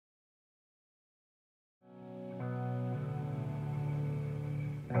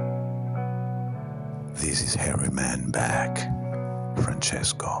This is Harry Man back,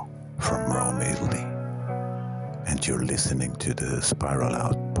 Francesco from Rome, Italy. And you're listening to the Spiral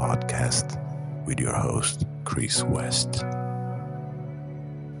Out podcast with your host, Chris West.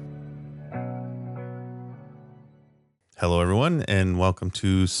 Hello, everyone, and welcome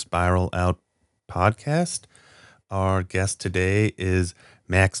to Spiral Out podcast. Our guest today is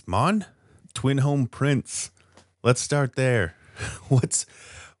Max Mahn, Twin Home Prince. Let's start there.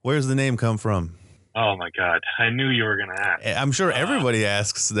 Where's the name come from? Oh my God! I knew you were going to ask. I'm sure everybody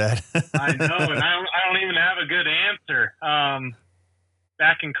asks that. I know, and I don't even have a good answer.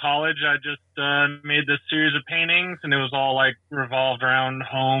 Back in college, I just made this series of paintings, and it was all like revolved around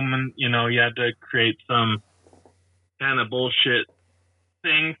home, and you had to create some kind of bullshit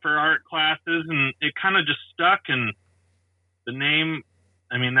thing for art classes, and it kind of just stuck. And the name,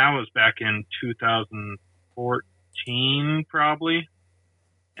 I mean, that was back in 2014, probably.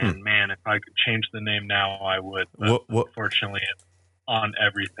 And man, if I could change the name now, I would. But unfortunately, it's on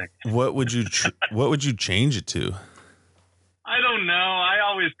everything. What would you change it to? I don't know. I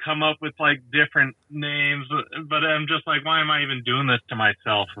always come up with like different names, but I'm just like, why am I even doing this to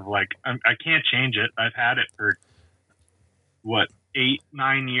myself? Like, I can't change it. I've had it for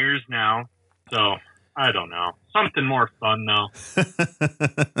 8-9 years now. So I don't know. Something more fun though.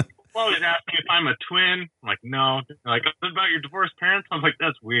 Well, always ask me if I'm a twin. I'm like, no. Like, what about your divorced parents? I'm like,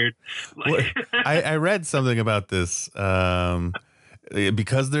 that's weird. Like, I read something about this.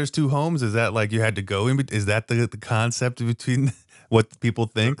 Because there's two homes, is that like you had to go in? Is that the concept between what people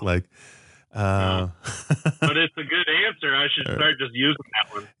think? Like, no. But it's a good answer. I should start just using that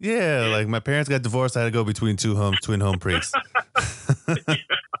one. Yeah, like my parents got divorced. I had to go between two homes, Twin Home Prince. Yeah.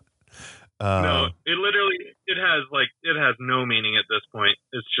 No, it has no meaning at this point.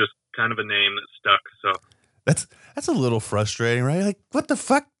 It's just kind of a name that stuck. So that's a little frustrating, right? Like, what the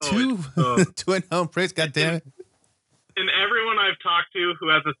fuck? Twin Home Prince, God damn it. And everyone I've talked to who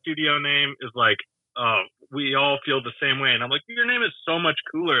has a studio name is like, oh, we all feel the same way. And I'm like, your name is so much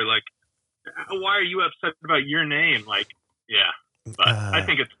cooler. Like, why are you upset about your name? Like, yeah. But I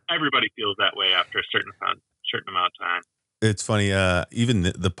think everybody feels that way after a certain amount of time. It's funny, even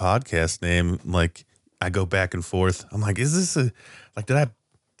the podcast name, like, I go back and forth. I'm like, is this did I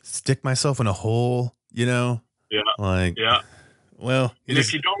stick myself in a hole, Yeah. Like, yeah. Well,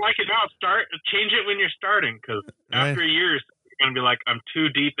 if you don't like it now, change it when you're starting, because after years, you're going to be like, I'm too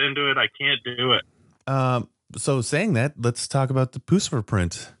deep into it. I can't do it. So saying that, let's talk about the Pucifer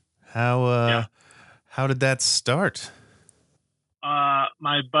print. How did that start?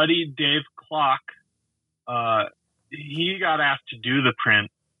 My buddy Dave Clock, he got asked to do the print,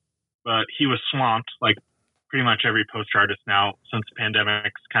 but he was swamped, like pretty much every poster artist now since the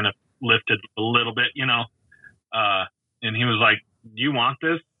pandemic's kind of lifted a little bit, and he was like, do you want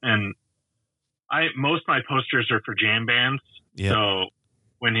this? And most of my posters are for jam bands. Yep. So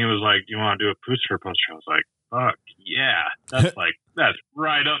when he was like, do you want to do a Pucifer poster? I was like, fuck yeah. That's that's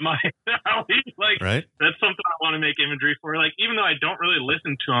right up my alley. Like, right? That's something I want to make imagery for. Like, even though I don't really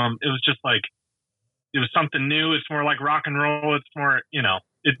listen to him, it was just like, it was something new. It's more like rock and roll. It's more, it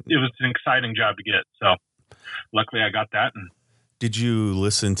was an exciting job to get. So luckily I got that. And did you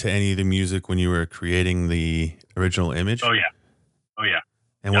listen to any of the music when you were creating the original image? Oh, yeah.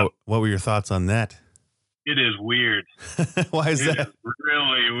 And what were your thoughts on that? It is weird. Why is that? It is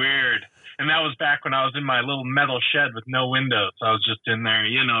really weird. And that was back when I was in my little metal shed with no windows. So I was just in there,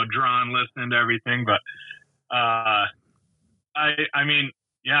 drawing, listening to everything. But I mean,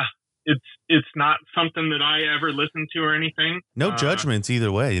 yeah. It's not something that I ever listen to or anything. No judgments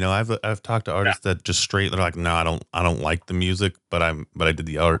either way. I've talked to artists that just straight, they're like, no, I don't like the music, but I did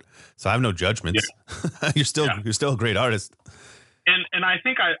the art, so I have no judgments. Yeah. You're still a great artist. And I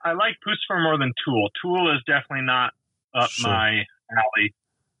think I like Pucifer more than Tool. Tool is definitely not up my alley.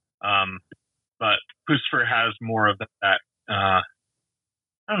 But Pucifer has more of that. I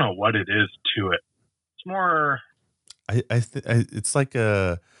don't know what it is to it. It's more. It's like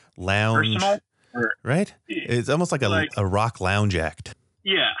a lounge, personal, right? It's almost like a rock lounge act.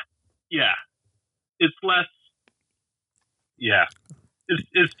 Yeah. It's less. Yeah,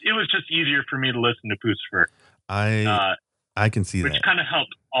 it was just easier for me to listen to Pucifer. I can see that, which kind of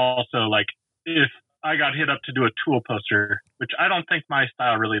helped. Also, like if I got hit up to do a Tool poster, which I don't think my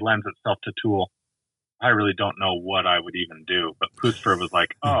style really lends itself to Tool. I really don't know what I would even do, but Pucifer was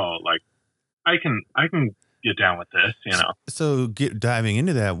like, oh, like I can get down with this, So diving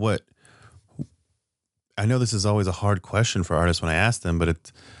into that, I know this is always a hard question for artists when I ask them,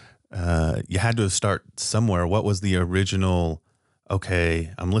 but you had to start somewhere. What was the original?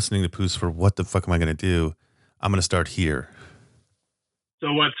 Okay, I'm listening to Pucifer. What the fuck am I going to do? I'm going to start here.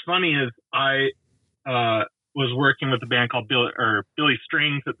 So what's funny is I was working with a band called Billy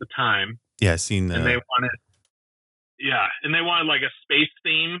Strings at the time. Yeah, I seen that. And they wanted like a space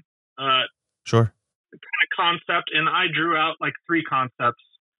theme Sure. kind of concept, and I drew out like 3 concepts,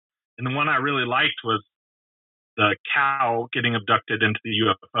 and the one I really liked was the cow getting abducted into the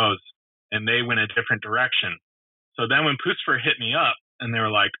UFOs, and they went a different direction. So then when Pucifer hit me up and they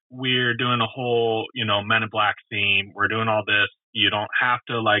were like, we're doing a whole, Men in Black theme, we're doing all this, you don't have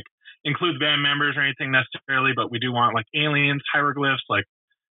to like include band members or anything necessarily, but we do want like aliens, hieroglyphs, like,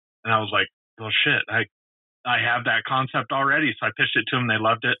 and I was like, well shit, I have that concept already. So I pitched it to them, they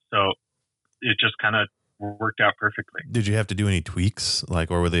loved it, so it just kind of worked out perfectly. Did you have to do any tweaks,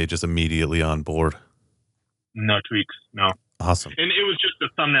 or were they just immediately on board? No tweaks, no. Awesome. And it was just a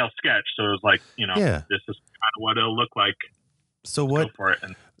thumbnail sketch, so it was like, this is kind of what it'll look like. So Let's what? go for it.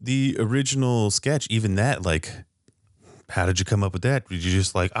 And the original sketch, even that, how did you come up with that? Did you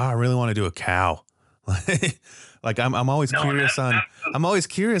just I really want to do a cow? I'm always curious I'm always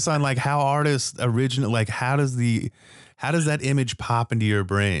curious on how artists original, how does that image pop into your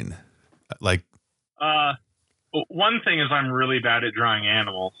brain? One thing is I'm really bad at drawing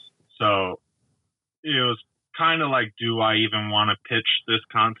animals, so it was kind of like, do I even want to pitch this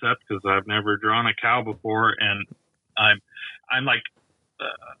concept? Because I've never drawn a cow before, and I'm like,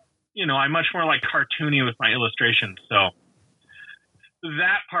 I'm much more like cartoony with my illustrations. So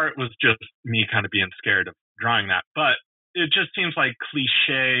that part was just me kind of being scared of drawing that. But it just seems like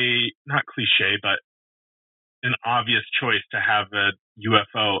not cliche, but an obvious choice to have a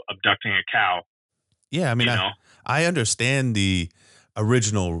UFO abducting a cow. Yeah, I mean, I understand the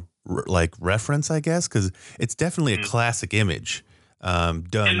original reference, I guess, because it's definitely a classic image done.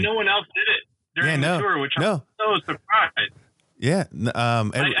 And no one else did it during the tour, which I'm so surprised. Yeah. I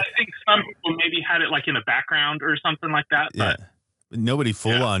think some people maybe had it in a background or something like that. Yeah. But nobody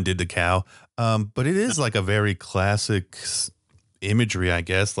full on did the cow. But it is a very classic imagery, I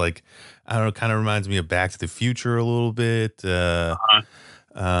guess. I don't know, kind of reminds me of Back to the Future a little bit. But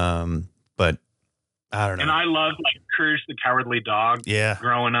I don't know. And I love Courage the Cowardly Dog. Yeah.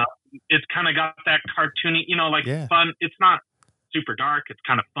 Growing up, it's kind of got that cartoony, fun. It's not super dark. It's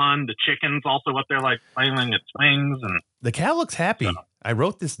kind of fun. The chicken's also up there flailing its wings, and the cow looks happy. So, I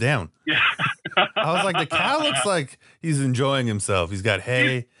wrote this down. Yeah. I was like, the cow looks like he's enjoying himself. He's got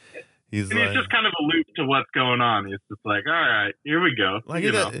hay. He's just kind of aloof to what's going on. He's just all right, here we go.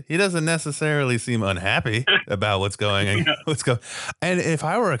 He doesn't necessarily seem unhappy about what's going on. Yeah. And if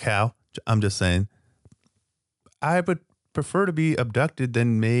I were a cow, I'm just saying, I would prefer to be abducted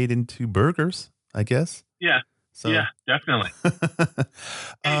than made into burgers, I guess. Yeah. So. Yeah, definitely.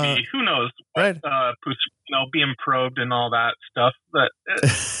 Maybe, who knows? Right. Being probed and all that stuff. But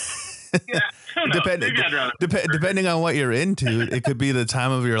who knows? Depending on what you're into, it could be the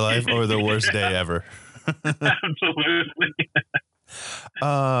time of your life or the worst day ever. Absolutely.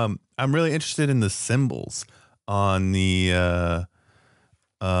 I'm really interested in the symbols on the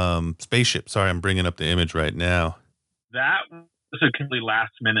spaceship. Sorry, I'm bringing up the image right now. That was a completely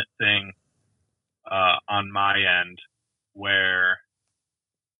last minute thing on my end, where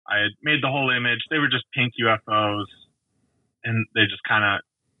I had made the whole image. They were just pink UFOs, and they just kind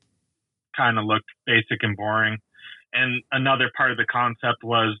of looked basic and boring. And another part of the concept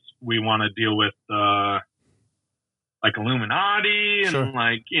was we want to deal with Illuminati and sure.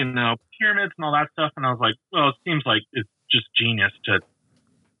 Pyramids and all that stuff. And I was like, well, it seems like it's just genius to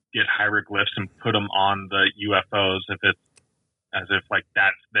get hieroglyphs and put them on the UFOs as if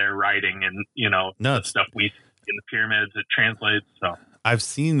that's their writing, and the stuff we see in the pyramids, it translates. So I've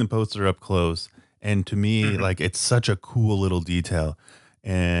seen the poster up close, and to me, it's such a cool little detail,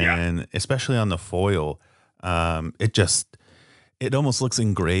 and especially on the foil, it almost looks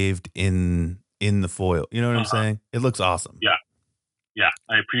engraved in the foil. You know what I'm saying? It looks awesome. Yeah,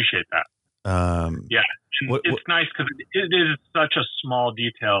 I appreciate that. It's nice because it is such a small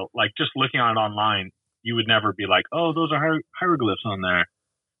detail. Just looking at it online, you would never be like, oh, those are hieroglyphs on there.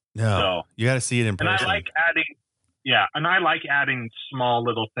 No, so, you got to see it in person. And I like adding small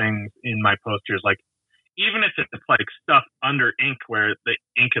little things in my posters. Even if it's stuff under ink where the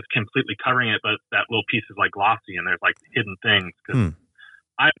ink is completely covering it, but that little piece is glossy and there's hidden things. Because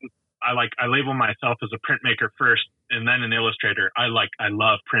I label myself as a printmaker first and then an illustrator. I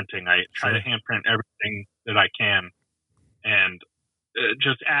love printing. I try to hand print everything that I can, and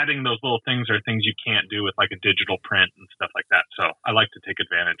just adding those little things are things you can't do with a digital print and stuff like that. So I like to take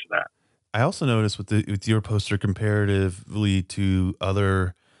advantage of that. I also noticed with your poster comparatively to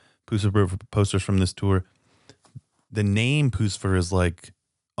other Pucifer posters from this tour, the name Pucifer is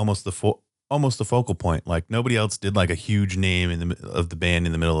almost the focal point. Nobody else did a huge name of the band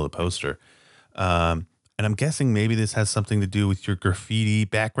in the middle of the poster. And I'm guessing maybe this has something to do with your graffiti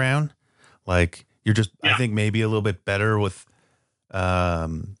background. Like you're just, I think maybe a little bit better with,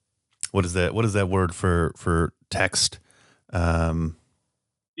 what is that word for text? Just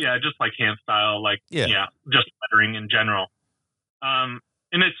like hand style, just lettering in general. And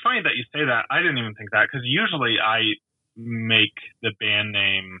it's funny that you say that. I didn't even think that, because usually I make the band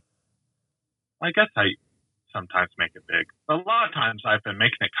name, I guess I sometimes make it big, but a lot of times I've been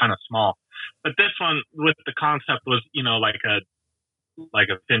making it kind of small. But this one, with the concept, was like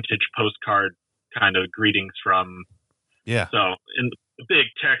a vintage postcard kind of greetings from. Yeah. So in the big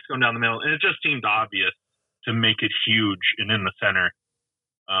text going down the middle, and it just seemed obvious to make it huge and in the center.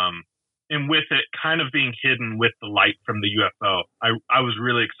 And with it kind of being hidden with the light from the UFO, I was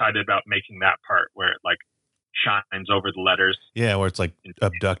really excited about making that part where it like shines over the letters. Yeah, where it's like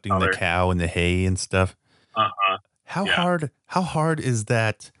abducting the cow and the hay and stuff. How hard is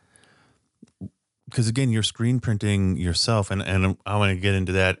that? Because again, you're screen printing yourself, and I want to get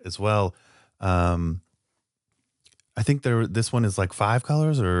into that as well. I think this one is like 5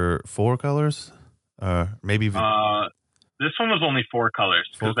 colors or 4 colors, maybe even. This one was only 4 colors,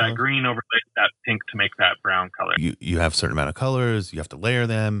 because that green overlaid that pink to make that brown color. You have a certain amount of colors. You have to layer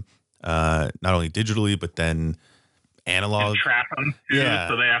them, not only digitally but then analog. And trap them too,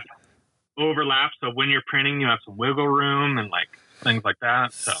 so they have to overlap. So when you're printing, you have some wiggle room and like things like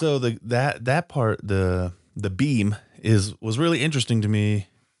that. So that part, the beam was really interesting to me.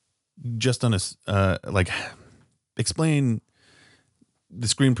 Just on a explain the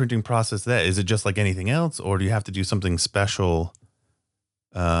screen printing process. That is it just like anything else, or do you have to do something special?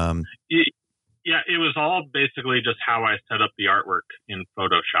 It was all basically just how I set up the artwork in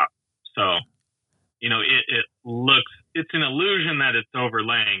Photoshop. So, it looks, it's an illusion that it's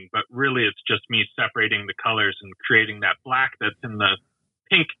overlaying, but really it's just me separating the colors and creating that black that's in the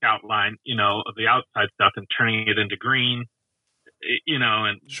pink outline, of the outside stuff, and turning it into green,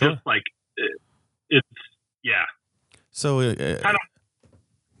 and just like it's, yeah. So, go ahead.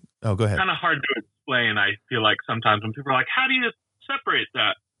 Kind of hard to explain. I feel like sometimes when people are like, "How do you separate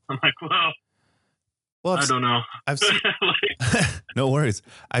that?" I'm like, "Well, I don't know." I've seen, no worries.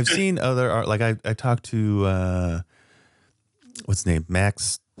 I've seen other art. Like I talked to what's his name,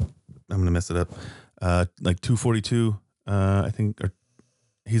 Max. I'm gonna mess it up. Like 242. I think, or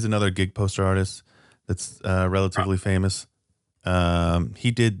he's another gig poster artist that's relatively famous.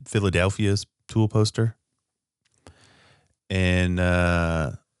 He did Philadelphia's Tool poster, and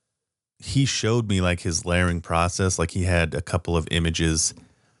he showed me like his layering process. Like he had a couple of images,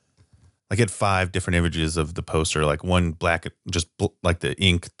 like he had 5 different images of the poster, like one black, just like the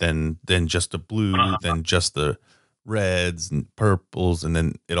ink, then just the blue, then just the reds and purples, and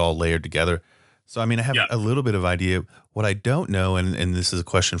then it all layered together. So, I mean, I have a little bit of idea. What I don't know, and this is a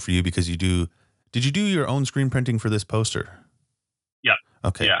question for you, because did you do your own screen printing for this poster? Yeah.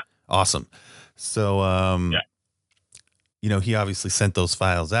 Okay. Yeah. Awesome. So, he obviously sent those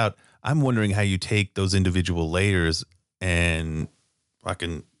files out. I'm wondering how you take those individual layers and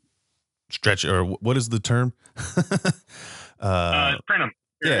fucking stretch, or what is the term? Print them.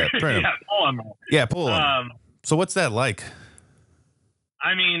 Yeah, print them. Pull them. Yeah, pull them. So what's that like?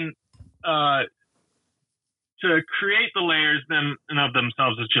 I mean, to create the layers them and of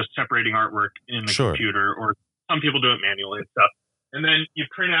themselves is just separating artwork in the computer, or some people do it manually and stuff. And then you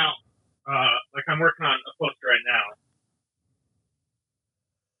print out, like I'm working on a poster right now.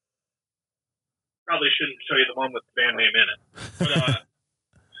 Probably shouldn't show you the one with the band name in it. But,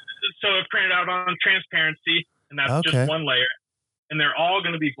 so it printed out on transparency, and that's just one layer. And they're all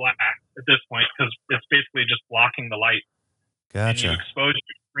going to be black at this point, because it's basically just blocking the light. Gotcha. And you expose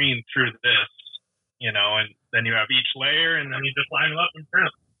your screen through this, and then you have each layer, and then you just line them up and print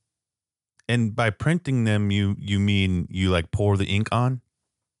them. And by printing them, you mean you like pour the ink on?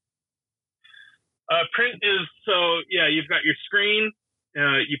 Print is, you've got your screen,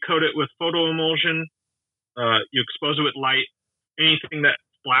 you coat it with photo emulsion, you expose it with light. Anything that's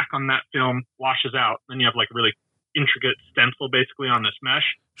black on that film washes out. Then you have like a really intricate stencil basically on this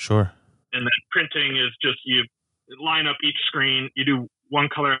mesh. Sure. And then printing is just you line up each screen, you do one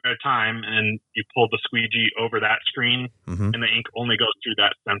color at a time, and you pull the squeegee over that screen, and the ink only goes through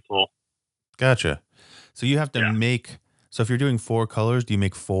that stencil. Gotcha. So you have to make, so if you're doing 4 colors, do you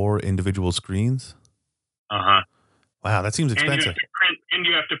make 4 individual screens? Wow, that seems expensive. And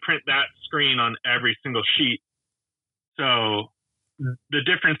you have to print that screen on every single sheet. So the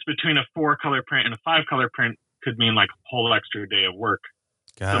difference between a 4-color print and a 5-color print could mean like a whole extra day of work.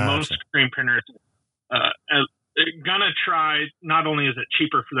 Gotcha. So most screen printers gonna try, not only is it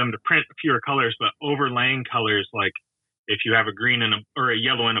cheaper for them to print fewer colors, but overlaying colors, like if you have a green or a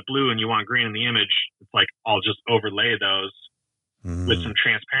yellow and a blue and you want green in the image, it's like I'll just overlay those with some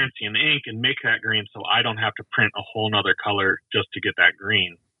transparency in the ink and make that green, so I don't have to print a whole nother color just to get that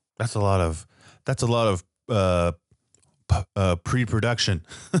green. That's a lot of pre-production.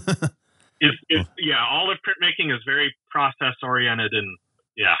 Yeah, all of printmaking is very process oriented, and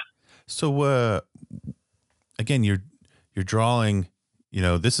yeah. So again, you're drawing.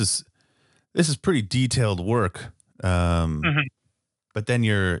 This is pretty detailed work. But then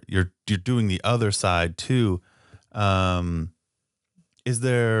you're doing the other side too. Is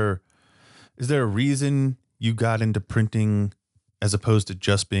there a reason you got into printing as opposed to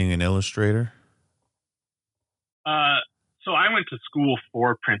just being an illustrator? So I went to school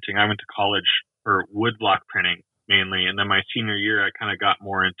for printing. I went to college for woodblock printing mainly, and then my senior year I kind of got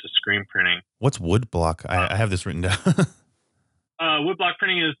more into screen printing. What's woodblock? I have this written down. Woodblock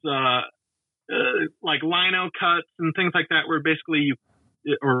printing is like lino cuts and things like that, where basically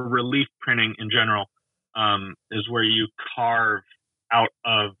or relief printing in general, is where you carve out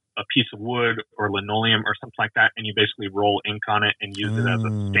of a piece of wood or linoleum or something like that, and you basically roll ink on it and use it as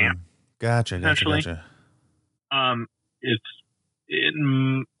a stamp. Gotcha.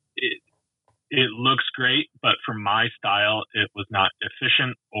 It looks great, but for my style, it was not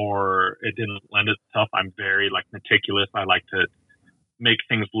efficient, or it didn't lend itself. I'm very meticulous. I like to make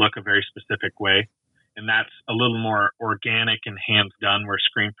things look a very specific way, and that's a little more organic and hands done. Where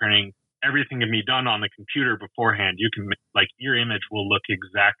screen printing, everything can be done on the computer beforehand. You can your image will look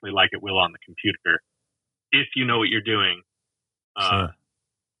exactly like it will on the computer if you know what you're doing. Sure.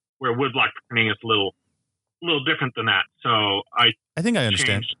 Where woodblock printing is a little different than that. So I think I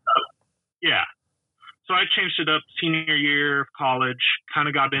understand. Yeah. So I changed it up senior year of college, kind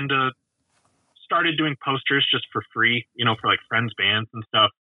of started doing posters just for free, for friends' bands and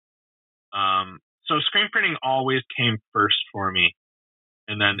stuff. So screen printing always came first for me,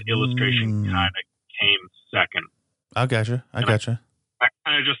 and then illustration kind of came second. I gotcha. I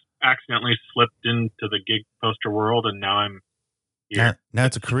kind of just accidentally slipped into the gig poster world, and now I'm here. Now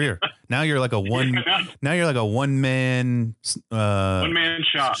it's a career. Now you're like a one. Now you're like a one-man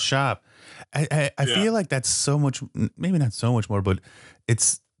shop. I feel like that's so much. Maybe not so much more, but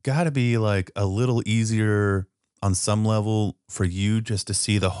it's got to be like a little easier on some level for you just to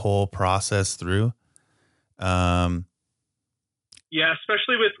see the whole process through. Yeah,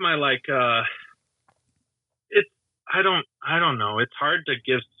 especially with my I don't know. It's hard to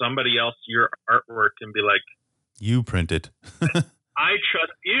give somebody else your artwork and be like, you print it. I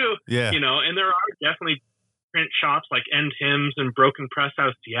trust you. Yeah. And there are definitely print shops like End Hymns and Broken Press out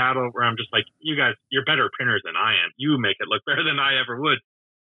of Seattle, where I'm just like, you guys, you're better printers than I am. You make it look better than I ever would.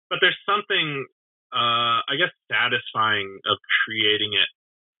 But there's something, I guess, satisfying of creating it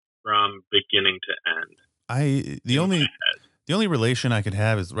from beginning to end. The only relation I could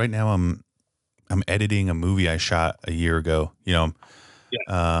have is right now I'm editing a movie I shot a year ago.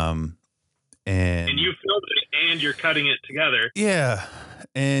 And you filmed it and you're cutting it together. Yeah,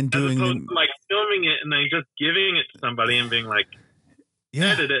 and as opposed to filming it and then just giving it to somebody and being like,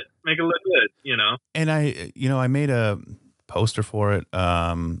 edit it, make it look good, And I made a poster for it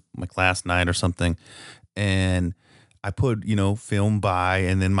last night or something, and I put film by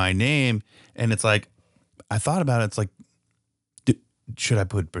and then my name, and it's like I thought about it. It's like, should I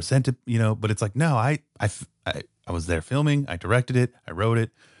put presented? But it's like, no, I was there filming. I directed it. I wrote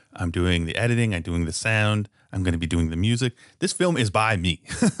it. I'm doing the editing. I'm doing the sound. I'm going to be doing the music. This film is by me.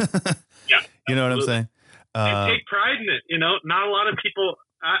 Yeah. You know what I'm saying? I take pride in it. Not a lot of people,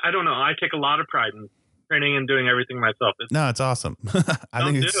 I don't know. I take a lot of pride in printing and doing everything myself. It's awesome. I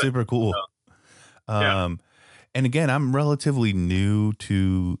think it's super cool. And again, I'm relatively new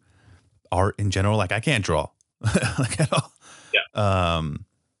to art in general. I can't draw at all. Yeah.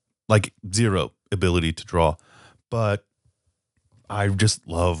 Zero ability to draw, but I just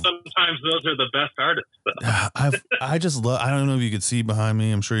love. Sometimes those are the best artists. I just love. I don't know if you could see behind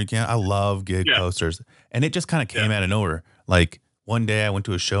me. I'm sure you can. I love gig posters, and it just kind of came out of nowhere. One day I went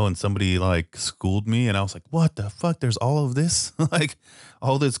to a show and somebody schooled me, and I was like, "What the fuck? There's all of this,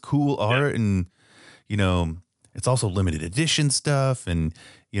 all this cool art, and it's also limited edition stuff, and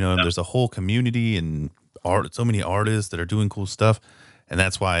there's a whole community and art. So many artists that are doing cool stuff, and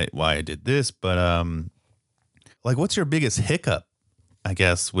that's why I did this. But what's your biggest hiccup, I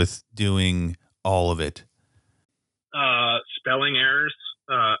guess, with doing all of it? Spelling errors.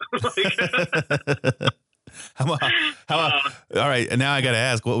 How all right, and now I got to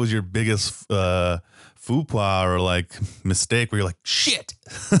ask, what was your biggest faux pas or mistake where you're like, shit?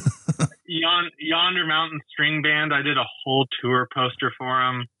 Yonder Mountain String Band. I did a whole tour poster for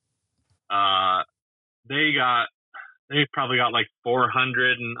them. They they probably got like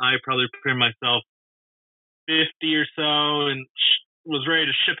 400, and I probably printed myself 50 or so, and was ready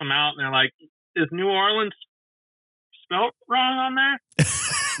to ship them out. And they're like, "Is New Orleans spelt wrong on there?"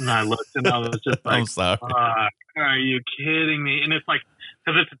 And I looked, and I was just like, I'm sorry. "Are you kidding me?" And it's like,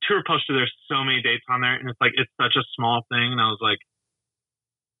 because it's a tour poster, there's so many dates on there, and it's like, it's such a small thing. And I was like,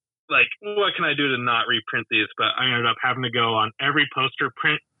 what can I do to not reprint these? But I ended up having to go on every poster,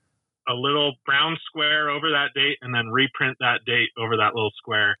 print a little brown square over that date, and then reprint that date over that little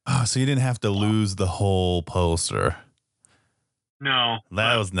square. Oh, so you didn't have to lose the whole poster. No.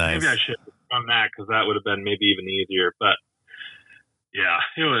 That was nice. Maybe I should have done that, because that would have been maybe even easier. But yeah,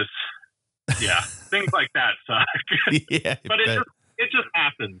 it was, things like that suck. Yeah. But it just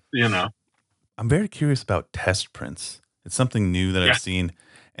happens, you know. I'm very curious about test prints. It's something new that I've seen,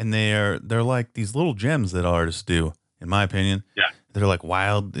 and they're like these little gems that artists do, in my opinion. Yeah. They're like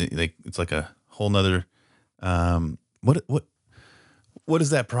wild. It's like a whole nother. What is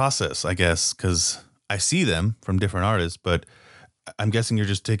that process? I guess because I see them from different artists, but I'm guessing you're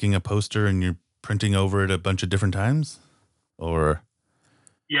just taking a poster and you're printing over it a bunch of different times, or.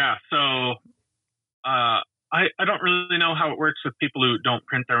 Yeah. So, I don't really know how it works with people who don't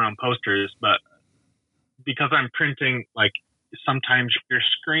print their own posters, but because I'm printing, like, sometimes your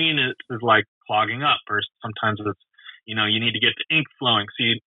screen is like clogging up, or sometimes it's, you need to get the ink flowing. So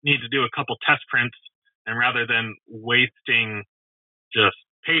you need to do a couple test prints, and rather than wasting just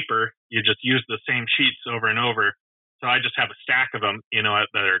paper, you just use the same sheets over and over. So I just have a stack of them,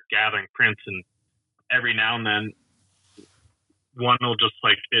 that are gathering prints, and every now and then one will just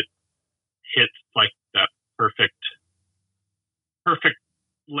like, it hits like that perfect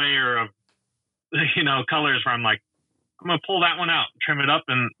layer of, colors where I'm like, I'm going to pull that one out, trim it up,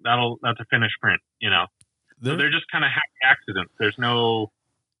 and that's a finished print, So they're just kind of happy accidents. There's no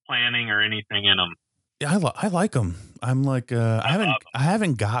planning or anything in them. Yeah, I like them. I'm like, I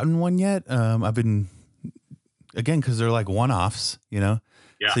haven't gotten one yet. I've been, again, because they're like one-offs, Yeah.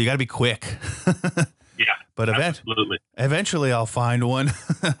 So you got to be quick. Yeah. But eventually I'll find one.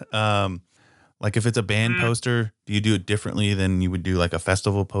 Like if it's a band poster, do you do it differently than you would do like a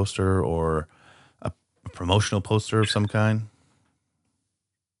festival poster or a promotional poster of some kind?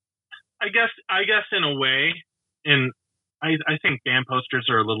 I guess in a way, I think band posters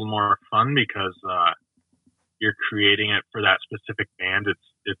are a little more fun because you're creating it for that specific band.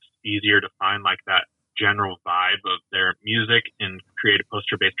 It's easier to find like that general vibe of their music and create a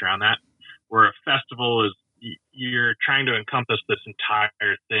poster based around that. Where a festival is, you're trying to encompass this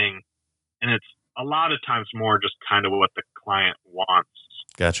entire thing, and it's a lot of times more just kind of what the client wants.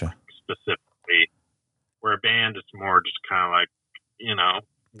 Gotcha. Specifically, where a band is more just kind of like,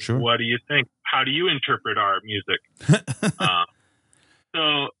 Sure. What do you think? How do you interpret our music?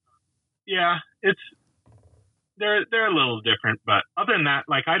 So, yeah, they're a little different, but other than that,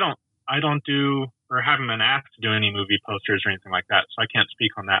 like I don't do or haven't been asked to do any movie posters or anything like that, so I can't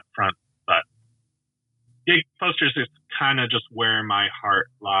speak on that front. But gig posters is kind of just where my heart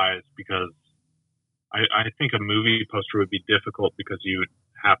lies, because I think a movie poster would be difficult because you would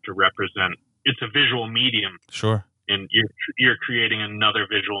have to represent. It's a visual medium. Sure. And you're creating another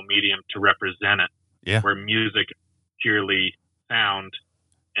visual medium to represent it. Yeah. Where music is purely sound.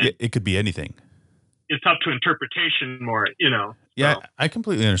 And it could be anything. It's up to interpretation more, Yeah, so. I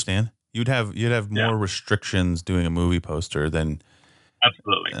completely understand. You'd have more restrictions doing a movie poster than.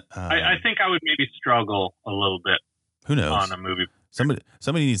 Absolutely. I think I would maybe struggle a little bit. Who knows? On a movie.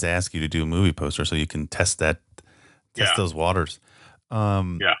 Somebody needs to ask you to do a movie poster so you can test those waters.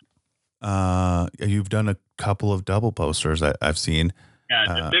 You've done a couple of double posters I've seen.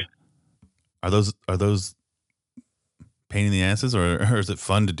 Yeah. Are those pain in the asses, or is it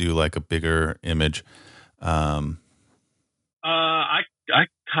fun to do like a bigger image? I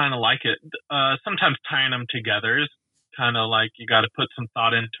kind of like it. Sometimes tying them together is kind of like you got to put some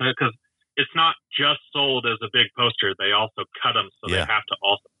thought into it, because it's not just sold as a big poster. They also cut them, so they have to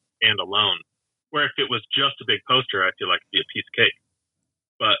also stand alone. Where if it was just a big poster, I feel like it'd be a piece of cake.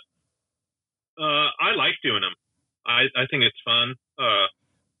 But I like doing them. I think it's fun.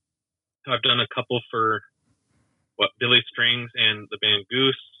 I've done a couple for Billy Strings and the band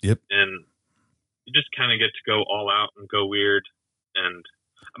Goose. Yep. And you just kind of get to go all out and go weird. And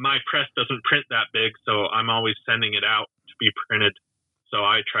my press doesn't print that big, so I'm always sending it out to be printed. So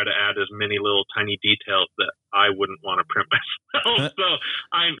I try to add as many little tiny details that I wouldn't want to print myself. So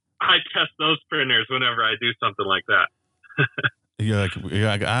I test those printers whenever I do something like that. You're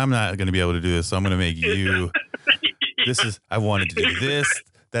like, I'm not going to be able to do this, so I'm going to make you. I wanted to do this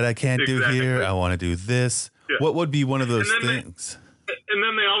that I can't do here. I want to do this. Yeah. What would be one of those things? And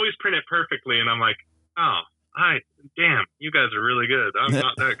then they always print it perfectly, and I'm like, oh, damn, you guys are really good. I'm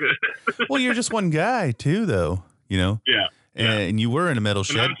not that good. Well, you're just one guy too, though. Yeah. And you were in a metal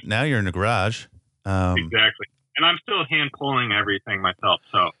shed. Now you're in a garage. Exactly. And I'm still hand pulling everything myself.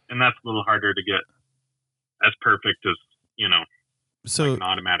 So, and that's a little harder to get as perfect as, so like an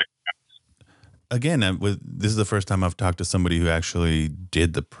automatic. Again, this is the first time I've talked to somebody who actually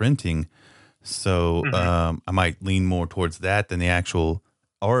did the printing. So I might lean more towards that than the actual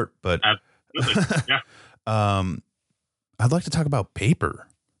art. But Absolutely. Yeah. I'd like to talk about paper.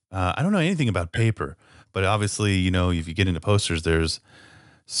 I don't know anything about paper, but obviously, if you get into posters, there's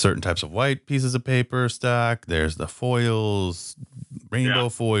certain types of white pieces of paper stock. There's the foils, rainbow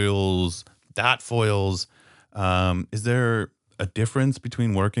foils, dot foils. Is there a difference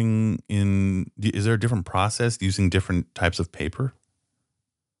between is there a different process using different types of paper?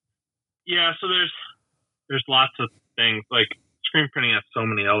 Yeah. So there's lots of things. Like screen printing has so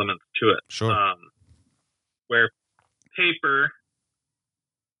many elements to it. Sure. Where paper,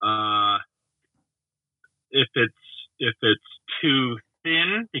 if it's too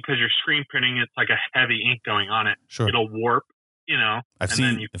thin because you're screen printing, it's like a heavy ink going on it. Sure. It'll warp. I've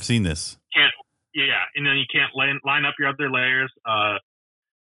seen this. And then you can't line up your other layers.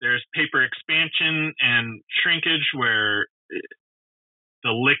 There's paper expansion and shrinkage where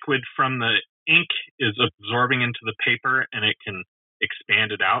the liquid from the ink is absorbing into the paper and it can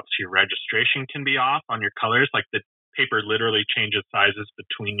expand it out. So your registration can be off on your colors. Like the paper literally changes sizes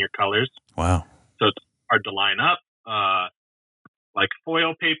between your colors. Wow. So it's hard to line up. Like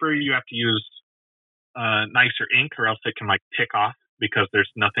foil paper, you have to use nicer ink or else it can like tick off because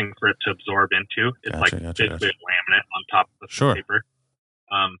there's nothing for it to absorb into. It's basically laminate on top of the paper.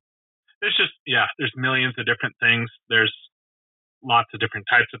 There's millions of different things. There's lots of different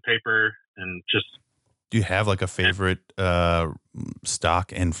types of paper and just. Do you have like a favorite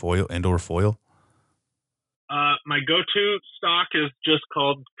stock and or foil? My go-to stock is just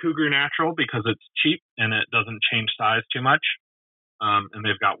called Cougar Natural because it's cheap and it doesn't change size too much. And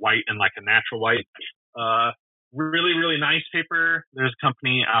they've got white and like a natural white. Really, really nice paper. There's a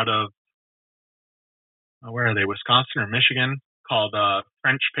company out of, where are they, Wisconsin or Michigan, called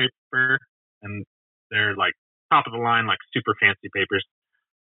French Paper. And they're like top of the line, like super fancy papers.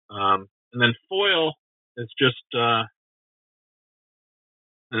 And then foil is just, they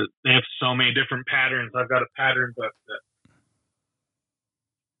have so many different patterns. I've got a pattern book that,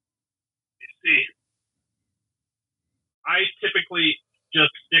 you see. I typically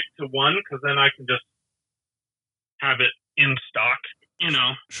just stick to one because then I can just have it in stock,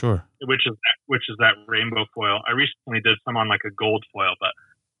 Sure. Which is that rainbow foil. I recently did some on like a gold foil, but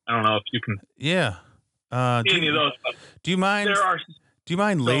I don't know if you can. Yeah. See any of those. Do you mind? Do you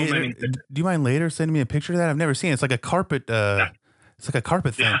mind later? Do you mind later sending me a picture of that? I've never seen it. It's like a carpet. It's like a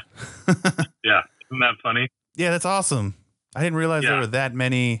carpet thing. Yeah. Isn't that funny? Yeah, that's awesome. I didn't realize there were that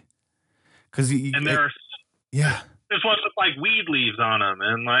many. There's ones with like weed leaves on them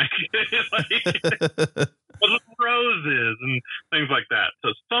and like with roses and things like that. So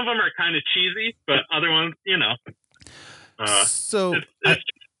some of them are kind of cheesy, but other ones, so it's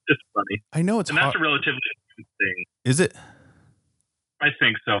funny. I know it's and that's a relatively new thing. Is it? I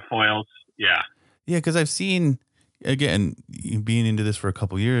think so. Foils, yeah. Yeah, because I've seen, again, being into this for a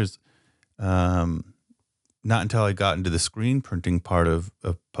couple years, not until I got into the screen printing part of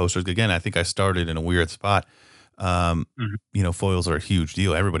posters. Again, I think I started in a weird spot. Foils are a huge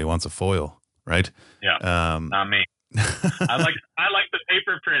deal. Everybody wants a foil, right? Yeah. Not me. I like the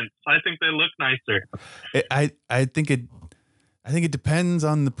paper prints. I think they look nicer. I think it depends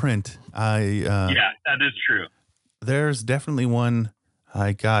on the print. Yeah, that is true. There's definitely one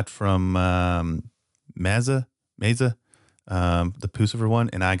I got from Meza, the Pucifer one,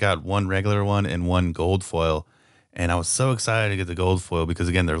 and I got one regular one and one gold foil. And I was so excited to get the gold foil because,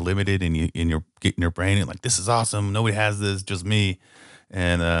 again, they're limited and you're getting your brain and like, this is awesome. Nobody has this, just me.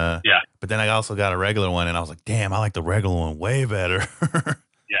 And but then I also got a regular one and I was like, damn, I like the regular one way better.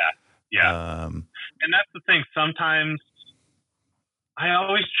 Yeah. And that's the thing. Sometimes I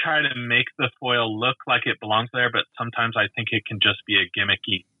always try to make the foil look like it belongs there, but sometimes I think it can just be a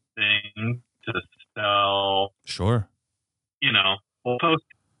gimmicky thing to sell. Sure. Full post.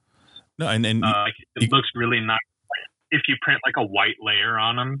 No, and it looks really nice if you print like a white layer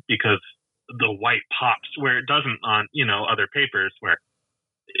on them because the white pops where it doesn't on other papers where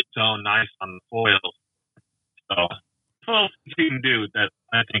it's so nice on the foils. So foils you can do that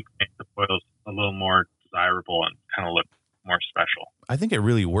I think make the foils a little more desirable and kind of look more special. I think it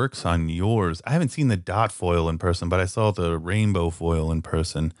really works on yours. I haven't seen the dot foil in person, but I saw the rainbow foil in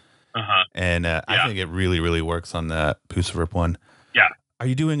person. And I think it really, really works on that Pucifer one. Yeah. Are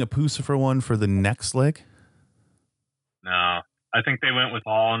you doing a Pucifer one for the next leg? No, I think they went with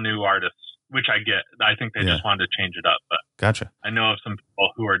all new artists, which I get. I think they just wanted to change it up, but gotcha. I know of some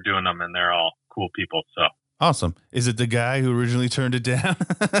people who are doing them, and they're all cool people. So awesome. Is it the guy who originally turned it down?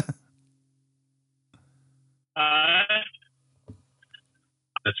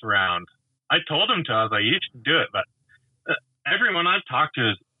 This round, I told him to. I was like, you should do it, but everyone I've talked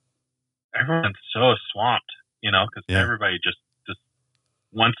to everyone's so swamped, because everybody just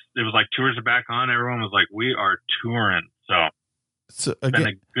once it was like tours are back on, everyone was like, we are touring. So it's been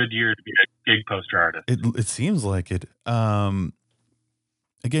a good year to be a gig poster artist. It seems like it. Again,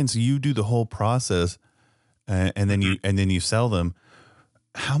 so you do the whole process, and then you sell them.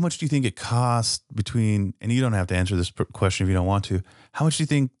 How much do you think it costs between? And you don't have to answer this question if you don't want to. How much do you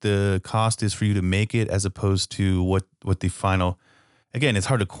think the cost is for you to make it, as opposed to what the final? Again, it's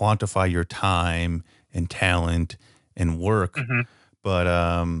hard to quantify your time and talent and work, but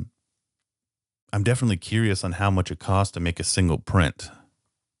I'm definitely curious on how much it costs to make a single print.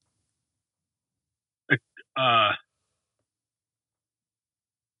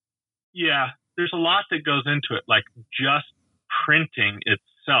 Yeah, there's a lot that goes into it. Like just printing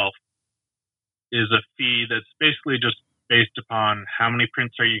itself is a fee that's basically just based upon how many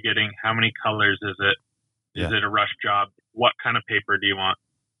prints are you getting, how many colors is it, is it a rush job, what kind of paper do you want,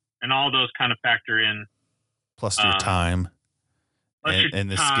 and all those kind of factor in. Plus your time,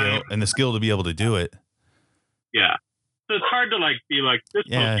 and the skill to be able to do it. Yeah, so it's hard to be like this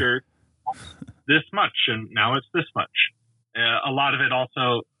poster, this much, and now it's this much. A lot of it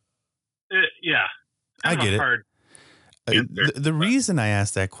also, I get it. Hard. The reason I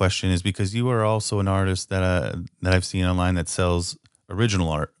asked that question is because you are also an artist that I've seen online that sells original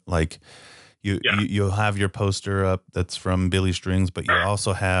art. Like you'll have your poster up that's from Billy Strings, but you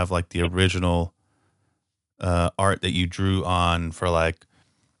also have like the original art that you drew on for like,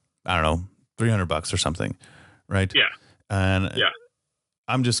 I don't know, $300 or something, right? Yeah. And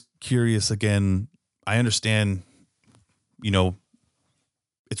I'm just curious. Again, I understand,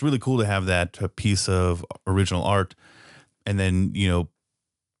 it's really cool to have that piece of original art. And then,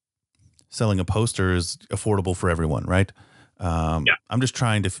 selling a poster is affordable for everyone, right? I'm just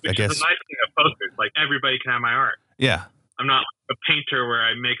trying to, Which is the nice thing of posters. Like everybody can have my art. Yeah. I'm not a painter where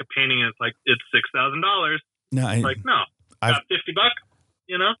I make a painting and it's like, it's $6,000. No, I've got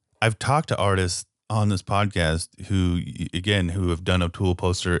 $50, I've talked to artists on this podcast who have done a Tool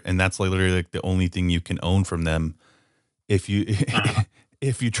poster, and that's literally like the only thing you can own from them. If you,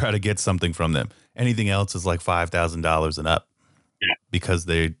 if you try to get something from them, anything else is like $5,000 and up. Yeah. Because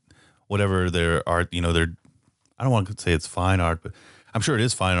whatever their art, I don't want to say it's fine art, but I'm sure it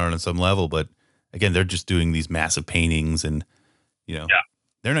is fine art on some level. But again, they're just doing these massive paintings, and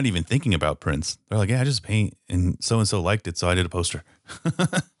they're not even thinking about prints. They're like, I just paint, and so liked it, so I did a poster.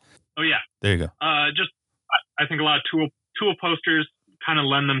 Oh yeah, there you go. I think a lot of tool posters kind of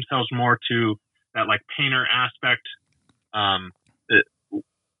lend themselves more to that like painter aspect,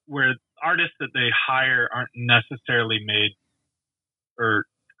 where artists that they hire aren't necessarily made or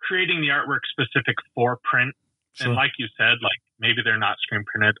creating the artwork specific for print. Sure. And like you said, like maybe they're not screen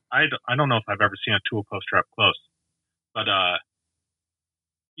printed. I don't know if I've ever seen a Tool poster up close, but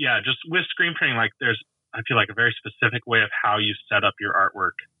just with screen printing, like I feel like a very specific way of how you set up your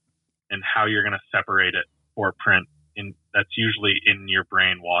artwork and how you're going to separate it for print. That's usually in your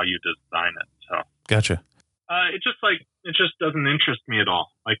brain while you design it. So gotcha. It just doesn't interest me at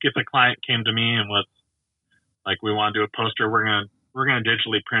all. Like if a client came to me and was like, we want to do a poster, we're gonna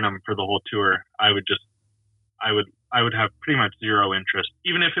digitally print them for the whole tour, I would have pretty much zero interest.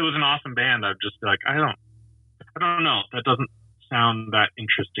 Even if it was an awesome band, I'd just be like, I don't know. That doesn't sound that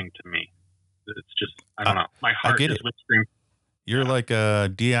interesting to me. It's just, I don't know. My heart is with screen. You're like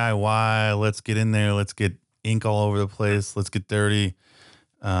a DIY. Let's get in there. Let's get ink all over the place. Let's get dirty.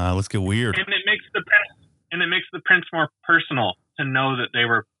 Let's get weird. And it makes the prints more personal to know that they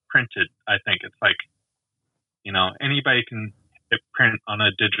were printed. I think it's like, anybody can hit print on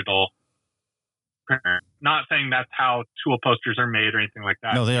a digital printer. Not saying that's how Tool posters are made or anything like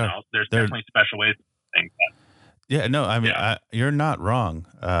that. No, they are. There's definitely special ways to think that. Yeah, no, I mean, you're not wrong.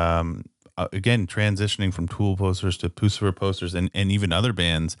 Again, transitioning from Tool posters to Pucifer posters and even other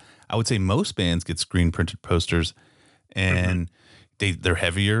bands, I would say most bands get screen printed posters, and they're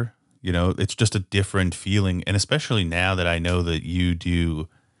heavier. It's just a different feeling. And especially now that I know that you do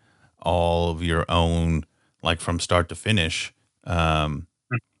all of your own, like from start to finish,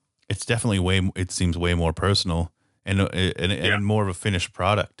 it's definitely it seems way more personal and more of a finished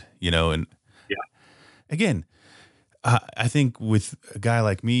product, and again, I think with a guy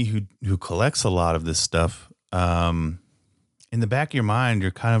like me who collects a lot of this stuff, in the back of your mind,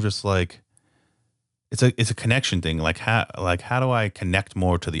 you're kind of just like, it's a connection thing. Like how do I connect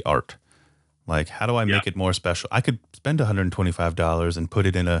more to the art? Like how do I make it more special? I could spend $125 and put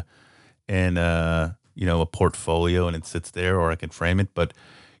it in a a portfolio and it sits there, or I can frame it. But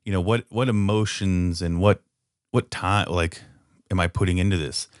what emotions and what time like am I putting into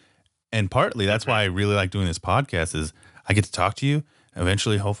this? And partly that's why I really like doing this podcast is I get to talk to you.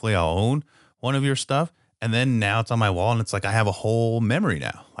 Eventually, hopefully, I'll own one of your stuff. And then now it's on my wall and it's like I have a whole memory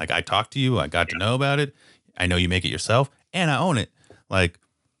now. Like I talked to you, I got to know about it. I know you make it yourself and I own it. Like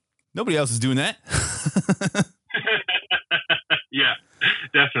nobody else is doing that. Yeah,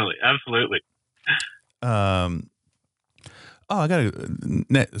 definitely. Absolutely. I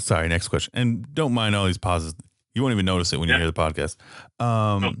gotta. Sorry, next question. And don't mind all these pauses. You won't even notice it when you hear the podcast.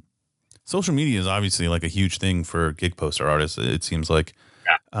 Social media is obviously like a huge thing for gig poster artists. It seems like.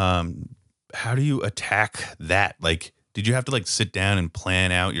 Yeah. How do you attack that? Like, did you have to like sit down and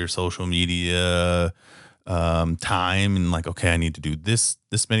plan out your social media time and like, okay, I need to do this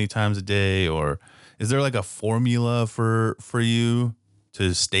many times a day, or is there like a formula for you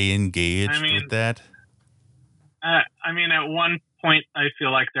to stay engaged with that? At one point, I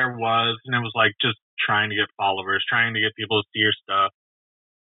feel like there was, and it was like just trying to get followers, trying to get people to see your stuff.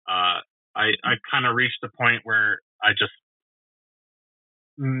 I kind of reached the point where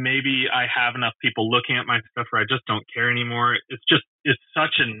maybe I have enough people looking at my stuff where I just don't care anymore. It's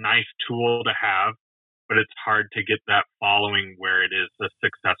such a nice tool to have, but it's hard to get that following where it is a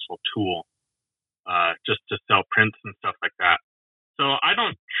successful tool, just to sell prints and stuff like that. So I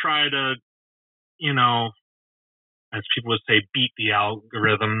don't try to, as people would say, beat the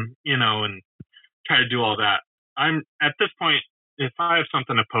algorithm, and try to do all that. I'm at this point, if I have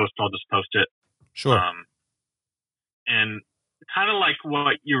something to post, I'll just post it. Sure. And kind of like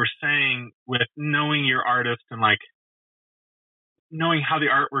what you were saying with knowing your artist and like knowing how the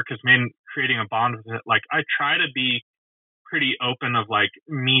artwork is made and creating a bond with it. Like I try to be pretty open of like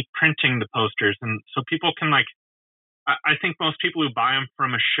me printing the posters. And so people can like, I think most people who buy them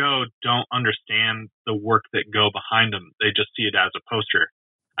from a show don't understand the work that go behind them. They just see it as a poster.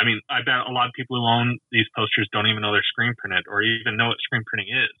 I mean, I bet a lot of people who own these posters don't even know they're screen printed or even know what screen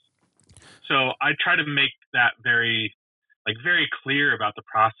printing is. So I try to make that very clear about the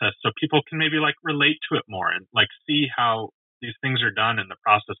process so people can maybe like relate to it more and like see how these things are done and the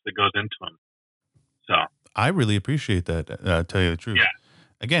process that goes into them. So I really appreciate that. Tell you the truth. Yeah.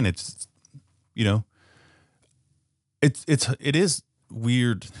 Again, it's, it is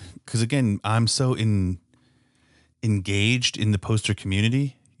weird because again, I'm so engaged in the poster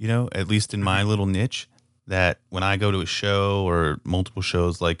community, at least in my little niche, that when I go to a show or multiple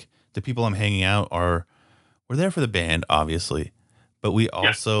shows, like the people I'm hanging out we're there for the band, obviously, but we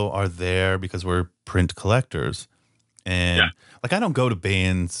also are there because we're print collectors. And like, I don't go to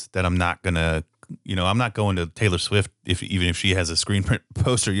bands that I'm not gonna, I'm not going to Taylor Swift even if she has a screen print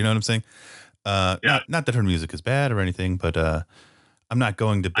poster, you know what I'm saying? Not that her music is bad or anything, but I'm not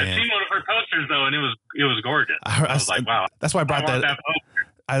going to bands. I've seen one of her posters though, and it was gorgeous. I was like, wow. That's why I brought that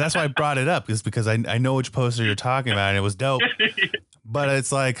that's why I brought it up, is because I know which poster you're talking about, and it was dope. But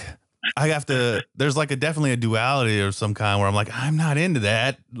it's like I have to. There's like definitely a duality of some kind where I'm like, I'm not into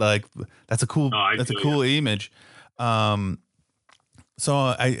that. Like that's a cool image.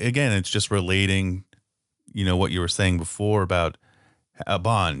 So again, it's just relating, what you were saying before about a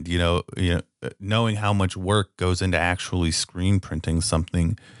bond. Knowing how much work goes into actually screen printing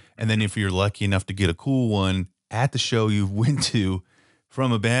something, and then if you're lucky enough to get a cool one at the show you went to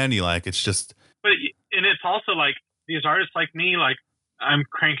from a band you like, it's just. But and it's also like these artists like me, like. I'm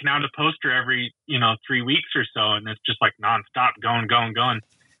cranking out a poster every, 3 weeks or so, and it's just like nonstop going.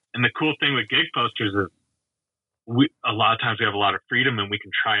 And the cool thing with gig posters is a lot of times we have a lot of freedom and we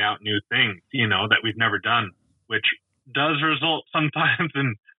can try out new things, that we've never done, which does result sometimes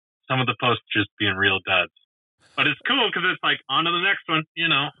in some of the posts just being real duds. But it's cool because it's like on to the next one,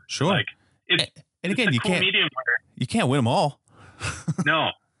 Sure. Like and again, it's a cool medium where you can't win them all. No,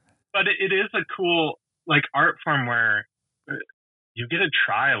 but it is a cool like art form where you get to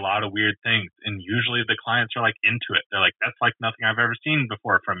try a lot of weird things, and usually the clients are like into it. They're like, that's like nothing I've ever seen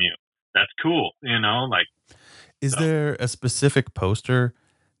before from you. That's cool. Like, is there a specific poster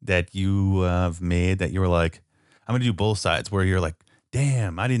that you have made that you were like, I'm going to do both sides, where you're like,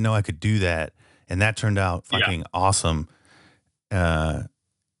 damn, I didn't know I could do that. And that turned out fucking awesome.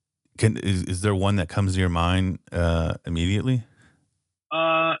 Is there one that comes to your mind immediately?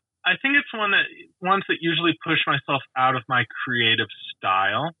 I think it's ones that usually push myself out of my creative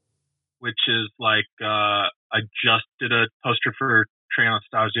style, which is like I just did a poster for Trey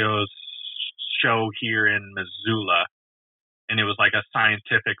Anastasio's show here in Missoula, and it was like a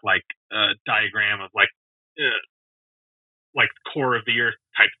scientific like diagram of like core of the earth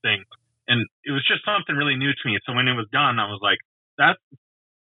type thing. And it was just something really new to me. So when it was done, I was like,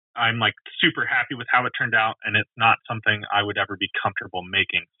 I'm like super happy with how it turned out, and it's not something I would ever be comfortable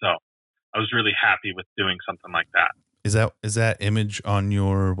making. So I was really happy with doing something like that. Is that image on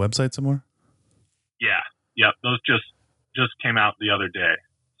your website somewhere? Yeah. Yep. Those just came out the other day.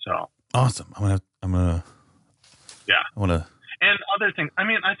 So awesome. I'm gonna yeah. I wanna And other things. I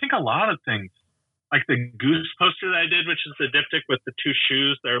mean, I think a lot of things, like the goose poster that I did, which is the diptych with the two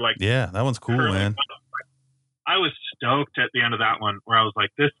shoes. They're like, yeah, that one's cool, man. I was stoked at the end of that one where I was like,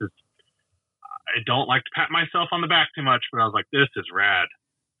 I don't like to pat myself on the back too much, but I was like, this is rad.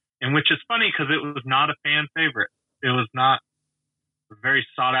 And which is funny because it was not a fan favorite. It was not a very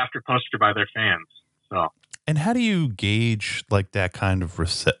sought after poster by their fans. So. And how do you gauge like that kind of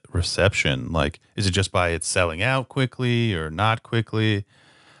reception? Like, is it just by it selling out quickly or not quickly?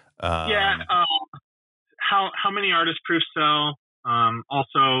 How many artist proofs sell?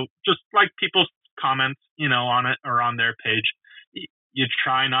 Also, just like people's comments, on it or on their page. You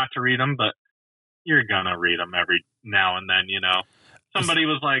try not to read them, but you're gonna read them every now and then. Somebody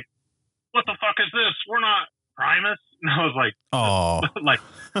was like, "What the fuck is this? We're not Primus." And I was like, "Oh, like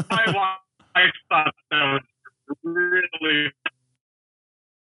I thought that was really."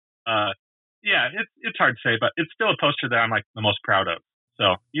 Yeah, it's hard to say, but it's still a poster that I'm like the most proud of.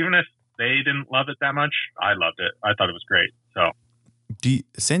 So even if they didn't love it that much, I loved it. I thought it was great. So,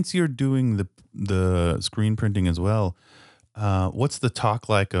 since you're doing the screen printing as well, what's the talk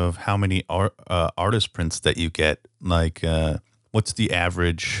like of how many artist prints that you get? Like, what's the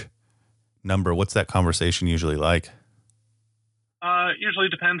average number? What's that conversation usually like? Usually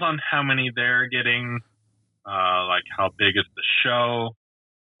depends on how many they're getting. Like how big is the show?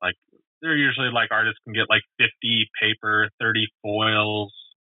 Like they're usually like artists can get like 50 paper, 30 foils.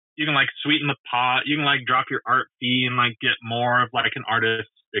 You can like sweeten the pot. You can like drop your art fee and like get more of like an artist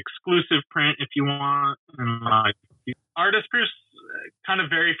exclusive print if you want. And like artist proofs kind of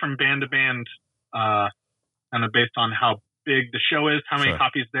vary from band to band, kind of based on how big the show is, how many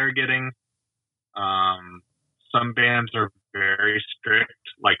copies they're getting. Some bands are very strict,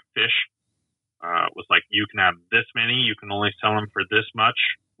 like Fish was like, you can have this many, you can only sell them for this much,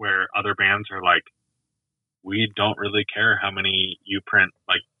 where other bands are like, we don't really care how many you print,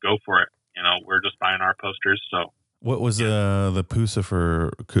 like go for it. We're just buying our posters. So what was the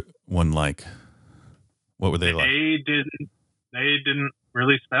Pucifer one like? What were they like? They didn't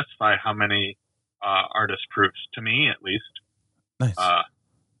really specify how many artist proofs, to me at least. Nice.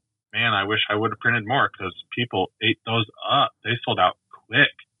 Man, I wish I would have printed more because people ate those up. They sold out quick.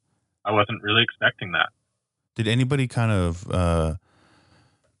 I wasn't really expecting that. Did anybody kind of, I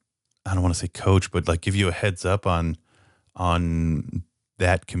don't want to say coach, but like give you a heads up on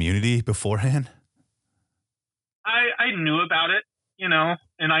that community beforehand? I knew about it, and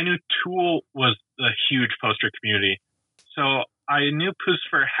I knew Tool was a huge poster community. So I knew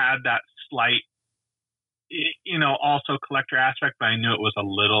Pucifer had that slight, also collector aspect, but I knew it was a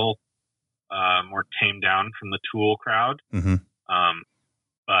little more tamed down from the Tool crowd. Mm-hmm.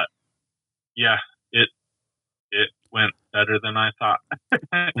 But yeah, it went better than I thought.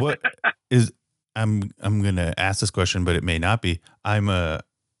 What is I'm gonna ask this question, but it may not be.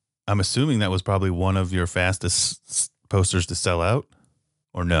 I'm assuming that was probably one of your fastest posters to sell out,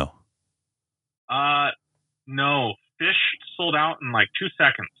 or no? No. Fish sold out in like 2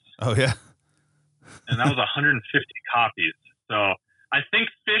 seconds. Oh yeah, and that was 150 copies. So I think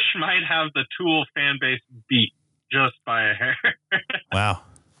Fish might have the Tool fan base beat just by a hair. Wow.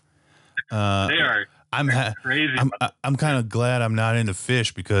 They are. Crazy. I'm kind of glad I'm not into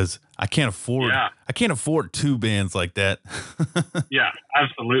Fish because I can't afford two bands like that. Yeah,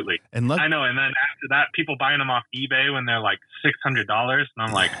 absolutely. And I know. And then after that, people buying them off eBay when they're like $600, and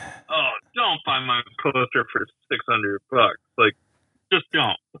I'm like, oh, don't buy my poster for $600. Like, just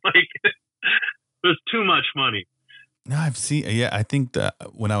don't. Like, there's too much money. No, I've seen. Yeah, I think that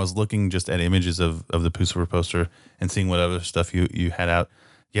when I was looking just at images of the Pucifer poster and seeing what other stuff you had out,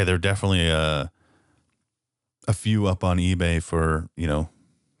 yeah, there are definitely a few up on eBay for $400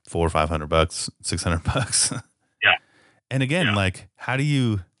 or $500, $600. Yeah. And again, like, how do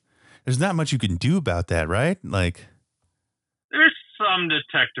you? There's not much you can do about that, right? Like, there's some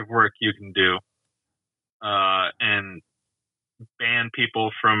detective work you can do, and ban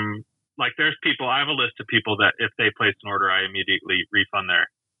people from. Like, there's people. I have a list of people that if they place an order, I immediately refund their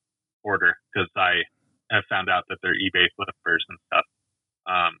order because I have found out that they're eBay flippers and stuff.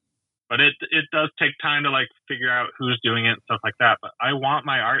 But it does take time to like figure out who's doing it and stuff like that. But I want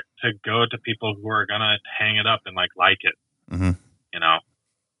my art to go to people who are gonna hang it up and like it. Mm-hmm.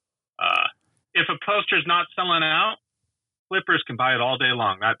 a poster's not selling out, flippers can buy it all day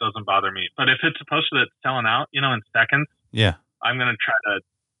long. That doesn't bother me. But if it's a poster that's selling out, in seconds, Yeah. I'm going to try to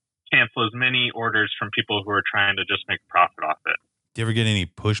cancel as many orders from people who are trying to just make profit off it. Do you ever get any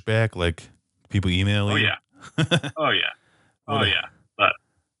pushback, like people emailing you? Oh, yeah. But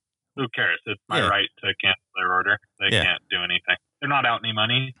who cares? It's my right to cancel their order. They can't do anything. They're not out any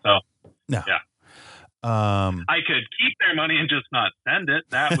money, so no. Yeah. I could keep their money and just not send it.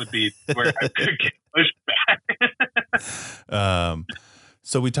 That would be where I could get pushed back.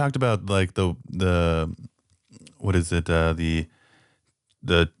 So we talked about like the what is it? The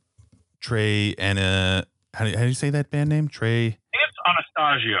Trey and how do you say that band name? Trey. It's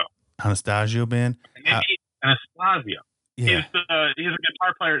Anastasio band. Maybe Anastasio. Yeah. He's a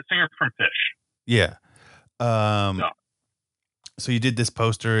guitar player, singer from Fish. Yeah. So you did this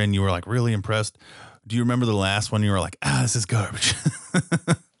poster and you were like really impressed. Do you remember the last one? You were like, this is garbage.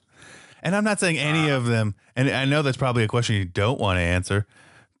 And I'm not saying any of them. And I know that's probably a question you don't want to answer,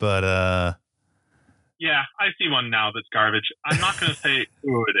 but yeah, I see one now that's garbage. I'm not going to say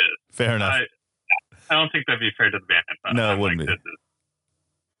who it is. Fair enough. I don't think that'd be fair to the band. But no, it wouldn't be.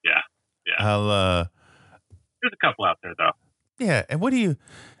 Yeah. There's a couple out there though. Yeah, and what do you?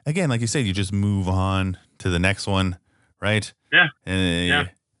 Again, like you said, you just move on to the next one, right? Yeah. And,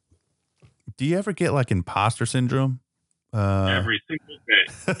 do you ever get like imposter syndrome? Every single day.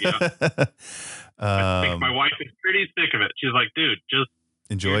 Yeah. I think my wife is pretty sick of it. She's like, "Dude, just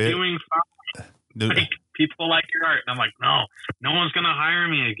enjoy it. Doing fine. Like, people like your art." And I'm like, no one's gonna hire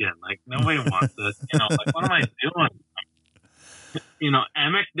me again. Like, nobody wants this. Like, what am I doing?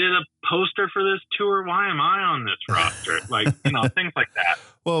 Emic did a poster for this tour. Why am I on this roster? Like, things like that.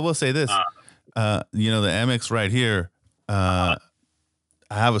 Well, we'll say this. The Emic's right here. I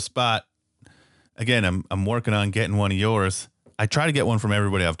have a spot. Again, I'm working on getting one of yours. I try to get one from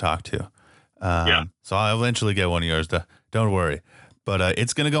everybody I've talked to. So I'll eventually get one of yours. Don't worry. But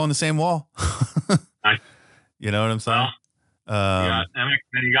it's going to go on the same wall. Nice. You know what I'm saying? Well,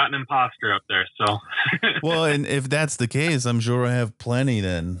 you got an imposter up there. So. Well, and if that's the case, I'm sure I have plenty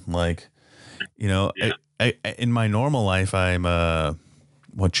then. Like, I, in my normal life, I'm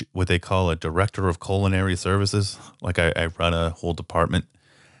what they call a director of culinary services. Like I run a whole department.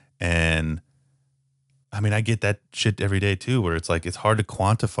 And I mean, I get that shit every day too, where it's like, it's hard to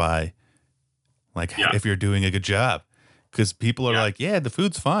quantify like if you're doing a good job, because people are like, the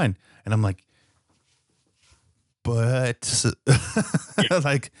food's fine. And I'm like, but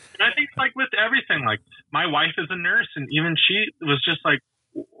like, and I think like with everything, like my wife is a nurse and even she was just like,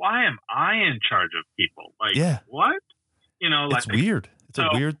 why am I in charge of people? Like, what? It's weird. It's a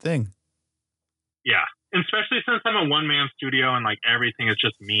weird thing. Yeah. And especially since I'm a one-man studio and like everything is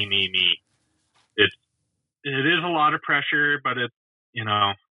just me. It is a lot of pressure, but it's,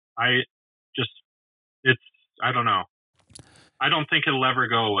 I don't know. I don't think it'll ever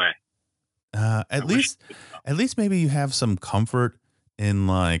go away. At least maybe you have some comfort in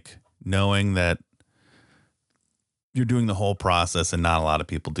like knowing that you're doing the whole process and not a lot of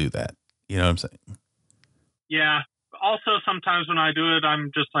people do that. You know what I'm saying? Yeah. Also, sometimes when I do it, I'm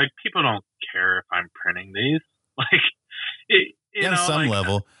just like, people don't care if I'm printing these. Like, on some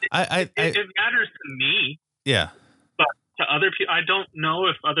level, it matters to me. Yeah. But to other people, I don't know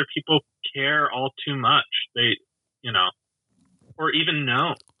if other people care all too much. They, or even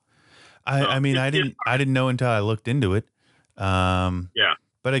know. I mean, I didn't know until I looked into it. Yeah.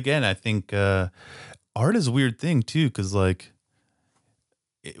 But again, I think art is a weird thing too, because like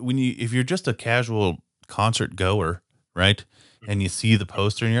if you're just a casual concert goer, right, and you see the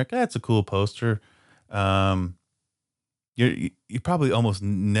poster and you're like, that's a cool poster. You probably almost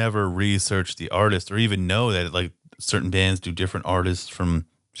never research the artist or even know that like certain bands do different artists from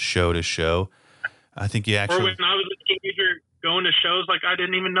show to show. I think you actually. Or when I was a teenager going to shows, like I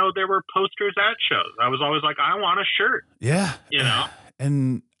didn't even know there were posters at shows. I was always like, I want a shirt. Yeah.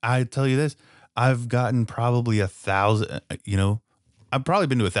 And I tell you this, I've gotten probably 1,000, I've probably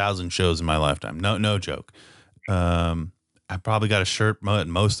been to 1,000 shows in my lifetime. No joke. I probably got a shirt at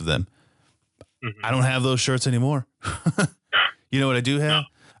most of them. Mm-hmm. I don't have those shirts anymore. You know what I do have? No.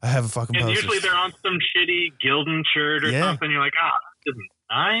 I have a fucking poster. And usually they're on some shitty Gildan shirt or something. You're like, this isn't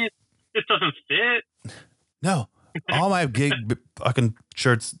nice. This doesn't fit. No. All my gig fucking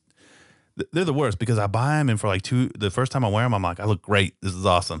shirts, they're the worst because I buy them and for like the first time I wear them, I'm like, I look great. This is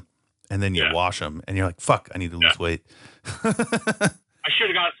awesome. And then you wash them and you're like, fuck, I need to lose weight. I should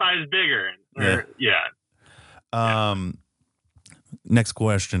have got a size bigger. Next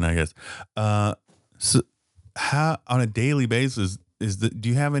question, I guess. So how on a daily basis do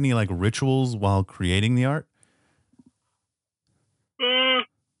you have any like rituals while creating the art?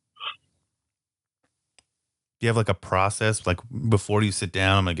 Do you have like a process, like before you sit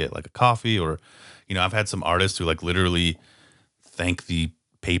down, I'm gonna get like a coffee, or, I've had some artists who like literally thank the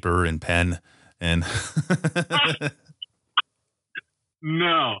paper and pen and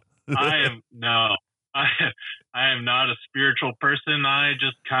No, no, I, I am not a spiritual person. I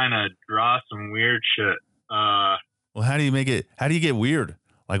just kind of draw some weird shit. well, how do you get weird?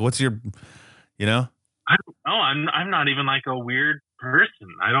 Like, what's your, you know? I don't know. I'm not even like a weird person.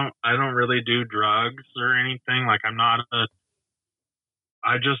 I don't really do drugs or anything. Like I'm not a.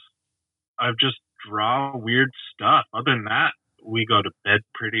 I just draw weird stuff. Other than that, we go to bed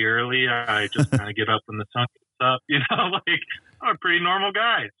pretty early. I just kind of get up when the sun gets up. Like I'm a pretty normal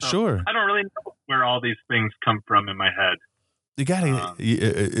guy. So Sure. I don't really know where all these things come from in my head. You gotta.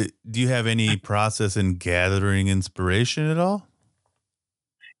 Do you have any process in gathering inspiration at all?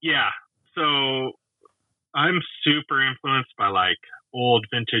 Yeah. So I'm super influenced by like old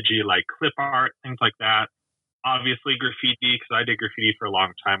vintagey like clip art, things like that. Obviously graffiti, because I did graffiti for a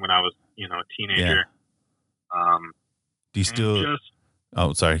long time when I was, a teenager. Yeah. Do you still?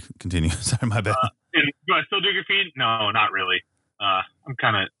 Oh, sorry. Continue. Sorry, my bad. Do I still do graffiti? No, not really.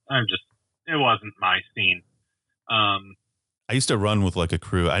 It wasn't my scene. I used to run with like a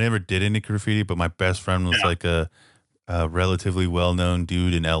crew. I never did any graffiti, but my best friend was like a relatively well-known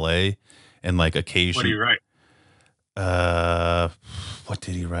dude in LA, and like occasionally. What do you write? What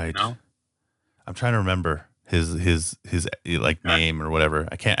did he write? No? I'm trying to remember his like name or whatever.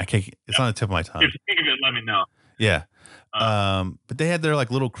 I can't. It's on the tip of my tongue. If you think of it, let me know. Yeah. But they had their like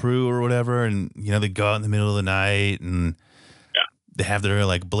little crew or whatever, and they go out in the middle of the night, and they have their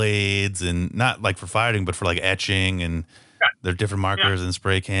like blades, and not like for fighting, but for like etching, and their different markers and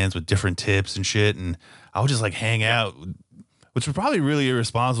spray cans with different tips and shit. And I would just like hang out, which was probably really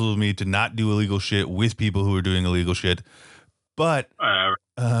irresponsible of me to not do illegal shit with people who were doing illegal shit. But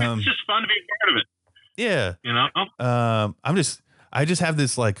it's just fun to be part of it. Yeah. I just have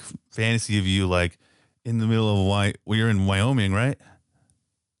this like fantasy of you like in the middle of you're in Wyoming, right?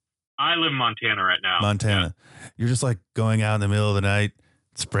 I live in Montana right now. Montana. Yeah. You're just like going out in the middle of the night,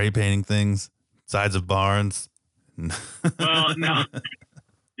 spray painting things, sides of barns. Well, no.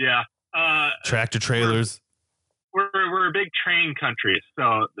 Yeah. Tractor trailers. We're a big train country,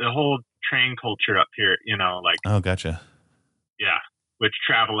 so the whole train culture up here, like. Oh, gotcha. Yeah, which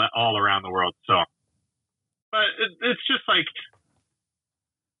travel all around the world. So, but it's just like,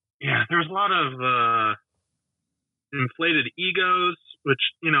 there's a lot of inflated egos, which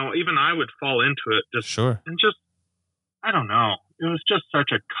even I would fall into it. I don't know. It was just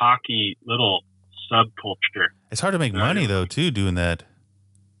such a cocky little subculture. It's hard to make money though, too, doing that.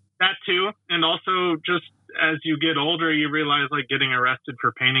 That too, and also just as you get older, you realize like getting arrested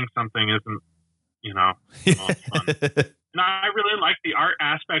for painting something isn't, fun. And I really like the art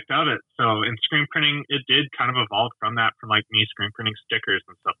aspect of it. So in screen printing, it did kind of evolve from that, from like me screen printing stickers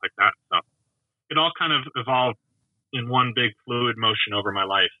and stuff like that. So it all kind of evolved in one big fluid motion over my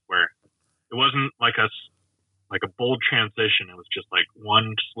life, where it wasn't like a bold transition. It was just like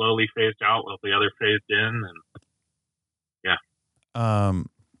one slowly phased out while the other phased in. And yeah.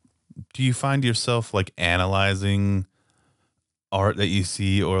 Do you find yourself like analyzing art that you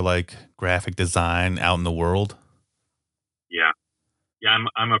see or like graphic design out in the world? Yeah,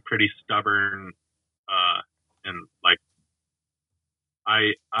 I'm a pretty stubborn, and like,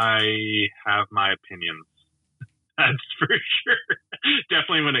 I have my opinions. That's for sure.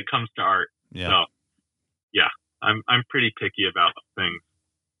 Definitely when it comes to art. Yeah. So, yeah, I'm pretty picky about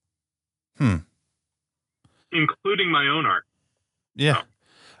things. Including my own art. Yeah.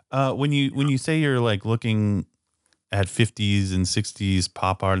 So. When you say you're like looking at 50s and 60s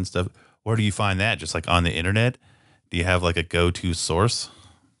pop art and stuff, where do you find that? Just like on the internet? Do you have like a go-to source?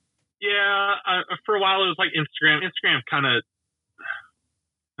 Yeah, for a while it was like Instagram. Instagram kind of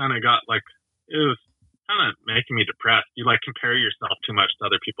got like, it was kind of making me depressed. You like compare yourself too much to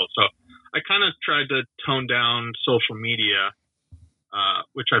other people. So I kind of tried to tone down social media,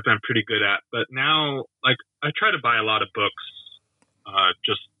 which I've been pretty good at. But now, like, I try to buy a lot of books,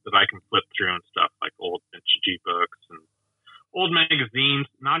 just that I can flip through and stuff, like old vintage books and old magazines.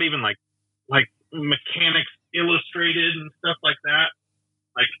 Not even like Mechanics Illustrated and stuff like that.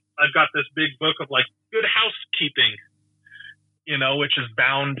 Like, I've got this big book of like Good Housekeeping, which is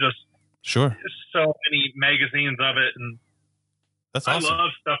bound just sure so many magazines of it, and that's awesome. I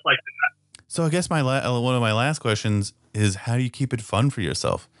love stuff like that. So I guess one of my last questions is, how do you keep it fun for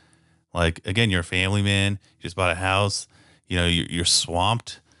yourself? Like, again, you're a family man, you just bought a house, you're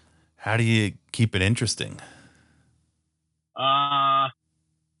swamped. How do you keep it interesting? I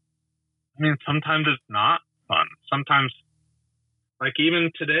mean, sometimes it's not fun. Sometimes, Like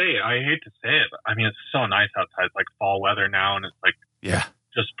even today, I hate to say it, but I mean, it's so nice outside. It's like fall weather now, and it's like Yeah.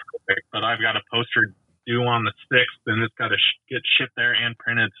 just perfect. But I've got a poster due on the 6th, and it's got to get shipped there and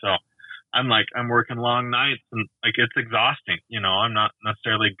printed. So I'm working long nights, and like it's exhausting. I'm not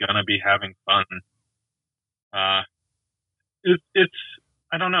necessarily gonna be having fun. It's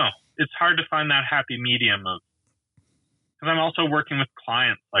I don't know. It's hard to find that happy medium of, because I'm also working with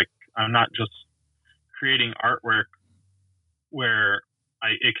clients. Like I'm not just creating artwork where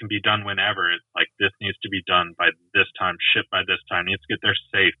it can be done whenever. It's like this needs to be done by this time, shipped by this time, needs to get there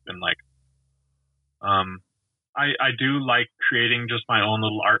safe, and like I do like creating just my own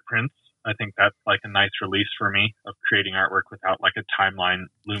little art prints. I think that's like a nice release for me of creating artwork without like a timeline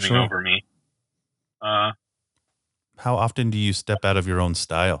looming over me. How often do you step out of your own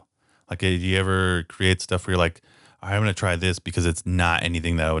style? Like, do you ever create stuff where you're like, all right, I'm going to try this because it's not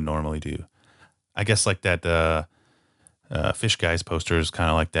anything that I would normally do? I guess like that Fish Guys poster is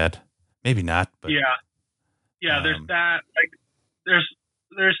kind of like that. Maybe not, but yeah. There's that. Like,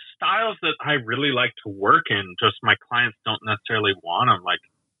 there's styles that I really like to work in. Just my clients don't necessarily want them. Like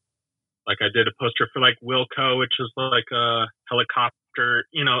I did a poster for like Wilco, which is like a helicopter,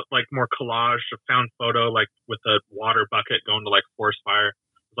 like more collage, a found photo, like with a water bucket going to like forest fire.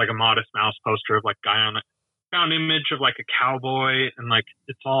 It's like a Modest Mouse poster of like guy on a found image of like a cowboy, and like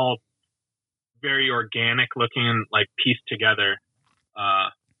it's all very organic looking and like pieced together.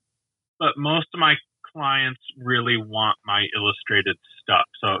 But most of my clients really want my illustrated stuff,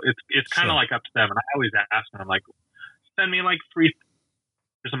 so it's kind of like up to them. And I always ask them, I'm like, send me like free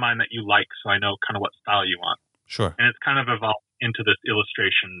pictures of mine that you like, so I know kind of what style you want. Sure. And it's kind of evolved into this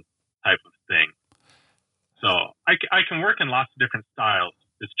illustration type of thing. So I can work in lots of different styles.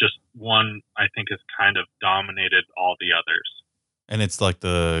 It's just one I think has kind of dominated all the others. And it's like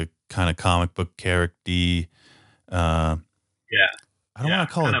the kind of comic book character. I don't want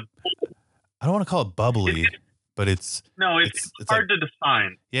to call it. I don't want to call it bubbly, but it's it's hard to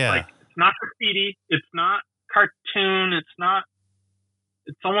define. Yeah, like it's not graffiti. It's not cartoon. It's not.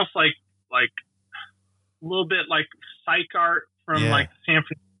 It's almost like a little bit like psych art from like San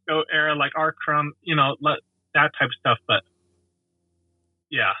Francisco era, like art from that type of stuff. But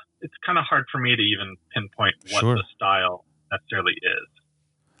yeah, it's kind of hard for me to even pinpoint what the style necessarily is.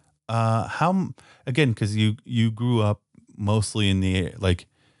 How again? Because you grew up mostly in the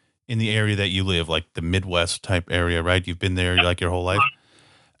area that you live, like the Midwest type area, right? You've been there like your whole life.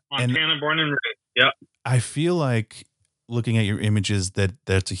 Montana, born and raised. Yeah. I feel like looking at your images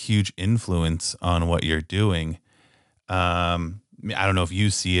that's a huge influence on what you're doing. I don't know if you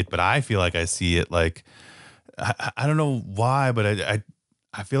see it, but I feel like I see it. Like I don't know why, but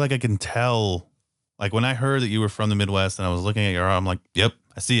I feel like I can tell. Like when I heard that you were from the Midwest and I was looking at your art, I'm like, yep,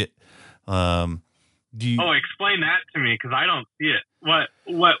 I see it. Explain that to me, because I don't see it. What?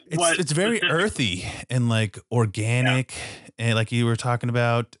 It's very earthy and like organic, and like you were talking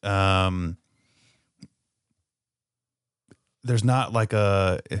about. There's not like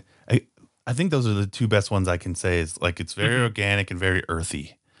I think those are the two best ones I can say. Is like it's very organic and very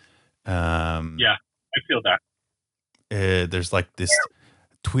earthy. I feel that. There's like this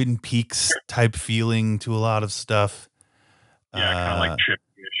Twin Peaks type feeling to a lot of stuff. Yeah, kind of like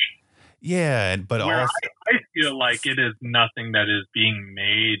trippy-ish. Yeah, but where also I feel like it is nothing that is being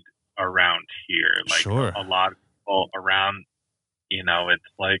made around here. Like a lot of people around, it's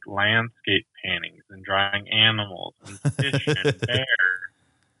like landscape paintings and drawing animals and fish and bears.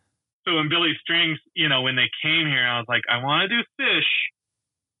 So when Billy Strings, when they came here, I was like, I want to do fish,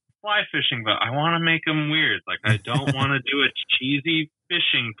 fly fishing, but I want to make them weird. Like I don't want to do a cheesy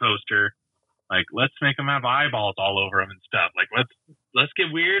fishing poster. Like let's make them have eyeballs all over them and stuff. Like let's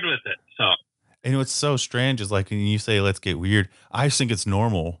get weird with it. So, and what's so strange is like when you say let's get weird, I just think it's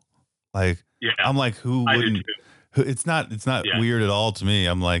normal. Like I'm like, who wouldn't? It's not weird at all to me.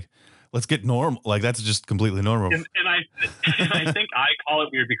 I'm like, let's get normal. Like that's just completely normal. And I think I call it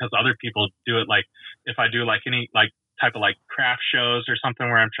weird because other people do it. Like if I do like any like type of like craft shows or something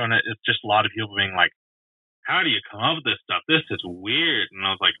where I'm trying to, it's just a lot of people being like, how do you come up with this stuff? This is weird. And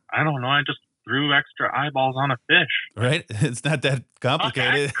I was like, I don't know. I just threw extra eyeballs on a fish. Right? It's not that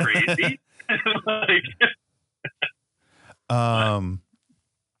complicated. Crazy.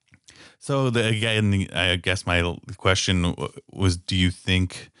 So I guess my question was, do you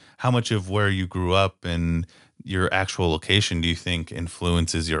think how much of where you grew up and your actual location do you think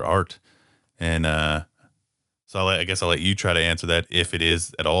influences your art? And so I guess I'll let you try to answer that if it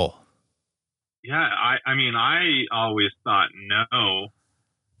is at all. Yeah, I mean, I always thought no,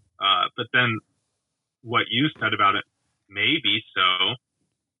 but then what you said about it, maybe so.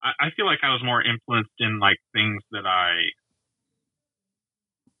 I feel like I was more influenced in like things that I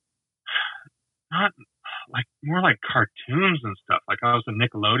not like more like cartoons and stuff. Like I was a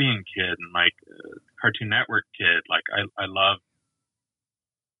Nickelodeon kid and like Cartoon Network kid. Like I love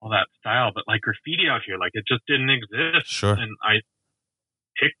all that style, but like graffiti out here, like it just didn't exist. Sure. And I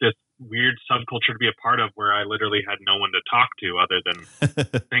picked this weird subculture to be a part of where I literally had no one to talk to other than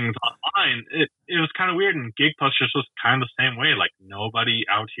things online. It was kind of weird. And Gig Posters was kind of the same way. Like nobody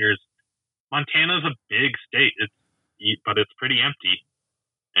out here Montana's a big state. But it's pretty empty.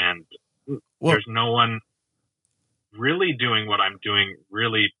 And there's no one really doing what I'm doing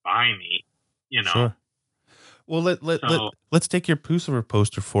really by me, you know? Sure. Well, let's take your Pucifer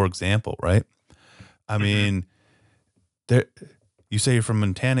poster, for example, right? I mean, you say you're from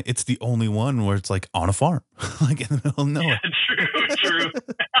Montana. It's the only one where it's like on a farm, like in the middle of nowhere. Yeah, true.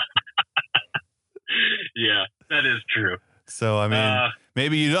 Yeah, that is true. So, I mean,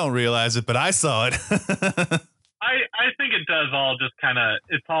 maybe you don't realize it, but I saw it. I think it does all just kind of,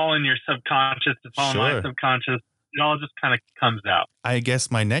 it's all in your subconscious. It's all in my subconscious. It all just kind of comes out. I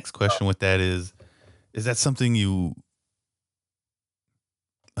guess my next question with that is that something you,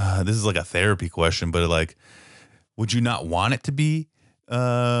 this is like a therapy question, but like, would you not want it to be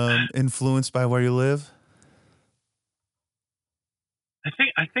influenced by where you live?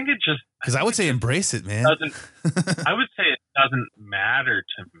 I think it just, because I would say embrace it, man. I would say it doesn't matter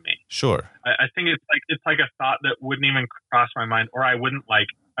to me. Sure. I think it's like a thought that wouldn't even cross my mind, or I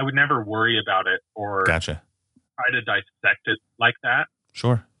would never worry about it or gotcha. Try to dissect it like that.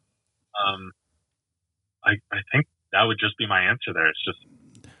 Sure. I think that would just be my answer there. It's just,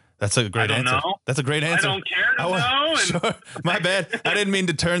 that's a great answer. Know. That's a great answer. I don't care to know. Sure. My bad. I didn't mean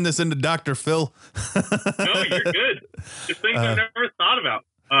to turn this into Dr. Phil. No, you're good. It's things I've never thought about.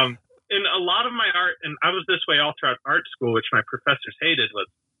 In a lot of my art, and I was this way all throughout art school, which my professors hated, was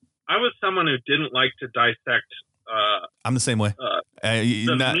I was someone who didn't like to dissect. I'm the same way.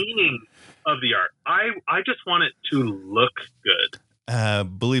 The meaning of the art. I just want it to look good.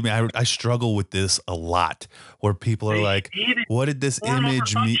 Believe me, I struggle with this a lot, where people are like, what did this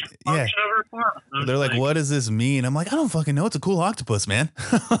image mean? Yeah. They're like, what does this mean? I'm like, I don't fucking know. It's a cool octopus, man.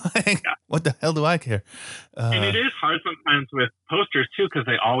 What the hell do I care? And it is hard sometimes with posters too, because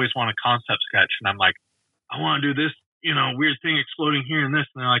they always want a concept sketch. And I'm like, I want to do this, weird thing exploding here and this.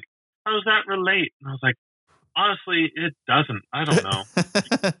 And they're like, how does that relate? And I was like, honestly, it doesn't. I don't know.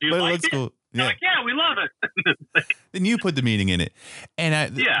 Do you like it? Cool. Yeah. Like, yeah, we love it. Then you put the meaning in it.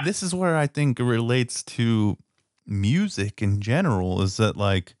 And this is where I think it relates to music in general, is that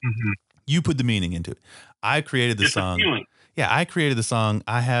like you put the meaning into it. I created the song. Yeah, I created the song.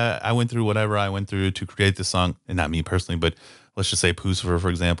 I went through whatever I went through to create the song, and not me personally, but let's just say Pucifer, for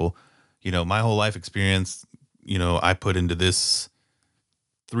example. My whole life experience, I put into this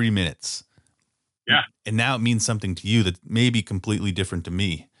 3 minutes. Yeah. And now it means something to you that may be completely different to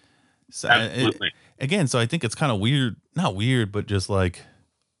me. So absolutely. So I think it's kind of weird, not weird, but just like,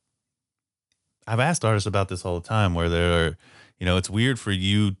 I've asked artists about this all the time, where they're, it's weird for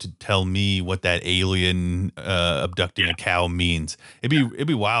you to tell me what that alien abducting a cow means. It'd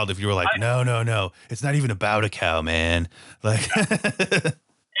be wild if you were like, no, it's not even about a cow, man. Like, and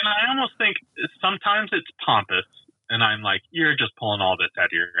I almost think sometimes it's pompous, and I'm like, you're just pulling all this out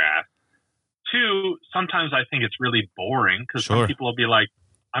of your ass. Two, sometimes I think it's really boring, because some people will be like,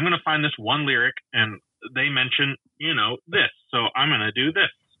 I'm going to find this one lyric and they mention, this. So I'm going to do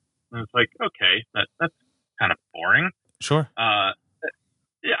this. And it's like, okay, that's kind of boring. Sure. Yeah,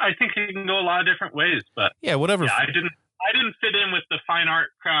 I think it can go a lot of different ways, but yeah, whatever. Yeah, I didn't fit in with the fine art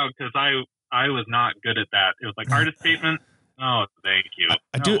crowd, because I was not good at that. It was like artist statement. Oh, thank you.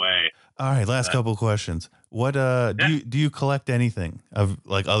 No way. All right. Last couple of questions. What, do you collect anything of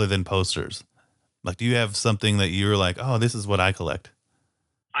like, other than posters? Like, do you have something that you're like, oh, this is what I collect?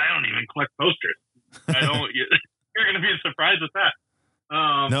 I don't even collect posters. I don't. You're going to be surprised with that.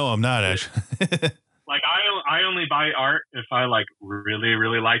 No, I'm not actually. Like I only buy art if I like really,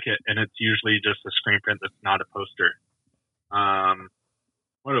 really like it, and it's usually just a screen print that's not a poster.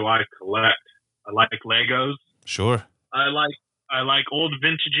 What do I collect? I like Legos. Sure. I like old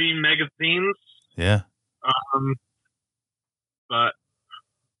vintagey magazines. Yeah. But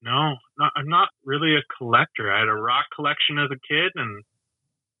no, I'm not really a collector. I had a rock collection as a kid, and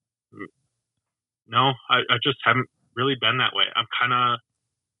no, I just haven't really been that way. I'm kind of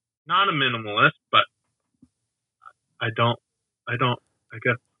not a minimalist, but I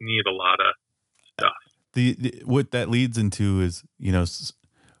guess need a lot of stuff. The what that leads into is,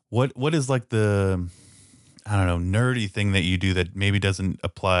 what is like the, I don't know, nerdy thing that you do that maybe doesn't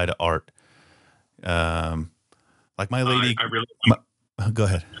apply to art? Like my lady. Go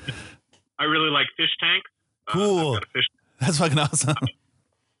ahead. I really like fish tanks. Cool. I've got a fish. That's fucking awesome.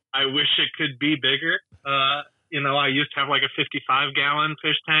 I wish it could be bigger. I used to have like a 55-gallon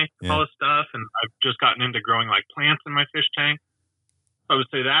fish tank with all this stuff, and I've just gotten into growing like plants in my fish tank. I would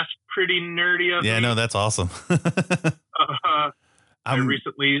say that's pretty nerdy of me. Yeah, no, that's awesome. I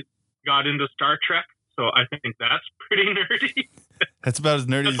recently got into Star Trek, so I think that's pretty nerdy. That's about as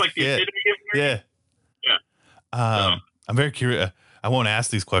nerdy That's as like the you epitome get. of nerdy. Yeah. I'm very curious. I won't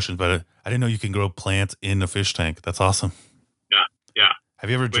ask these questions, but I didn't know you can grow plants in a fish tank. That's awesome. Yeah. Have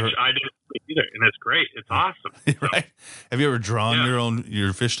you ever Which I didn't either, and it's great. It's awesome. Right? Have you ever drawn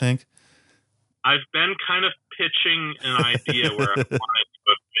your fish tank? I've been kind of pitching an idea where I want to do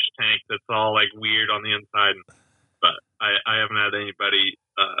a fish tank that's all like weird on the inside, but I haven't had anybody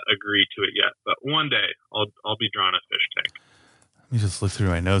agree to it yet. But one day I'll be drawing a fish tank. Let me just look through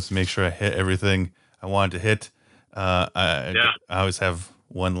my notes and make sure I hit everything I wanted to hit. I always have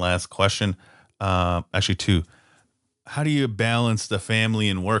one last question. Actually, two. How do you balance the family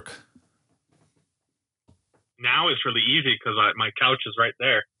and work? Now it's really easy because my couch is right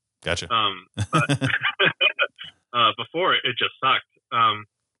there. Gotcha. But before it just sucked.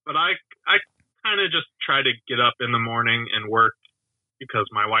 But I kind of just try to get up in the morning and work because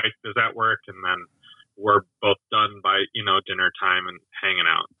my wife is at work, and then we're both done by dinner time and hanging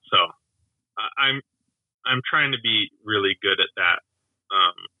out. So I'm trying to be really good at that.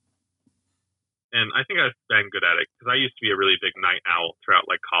 And I think I've been good at it because I used to be a really big night owl throughout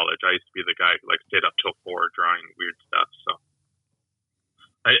like college. I used to be the guy who like stayed up till 4 drawing weird stuff. So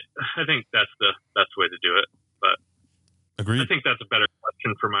I think that's the best way to do it. But agreed. I think that's a better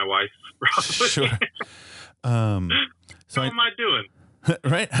question for my wife. Probably. Sure. How am I doing?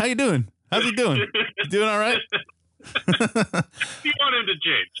 Right? How you doing? How's he doing? You doing all right? You want him to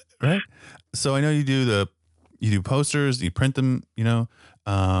change, right? So I know you do posters, you print them.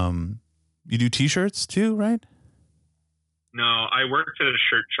 You do T-shirts too, right? No, I worked at a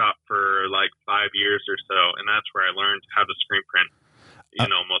shirt shop for like 5 years or so, and that's where I learned how to screen print.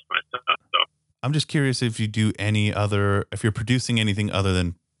 Most of my stuff. So I'm just curious if you do if you're producing anything other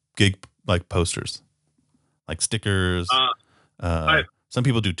than gig like posters, like stickers. Some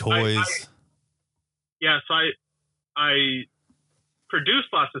people do toys. So I produce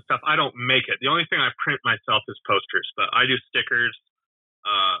lots of stuff. I don't make it. The only thing I print myself is posters, but I do stickers.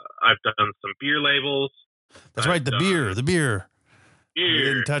 I've done some beer labels. That's right. The beer. We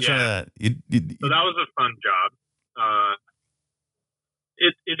didn't touch on that. So that was a fun job.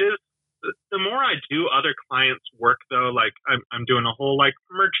 It is. The more I do other clients' work, though, like I'm doing a whole like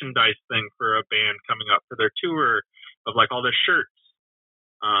merchandise thing for a band coming up for their tour of like all their shirts.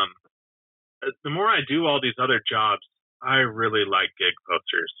 The more I do all these other jobs, I really like gig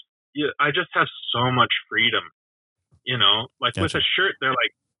posters. I just have so much freedom, like Gotcha. with a shirt, they're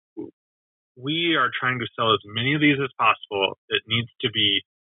like, we are trying to sell as many of these as possible. It needs to be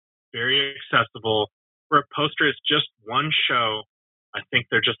very accessible. For a poster, it's just one show. I think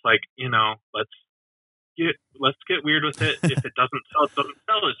they're just like, let's get weird with it. If it doesn't sell, it doesn't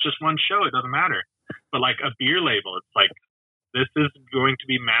sell. It's just one show. It doesn't matter. But like a beer label, it's like, this is going to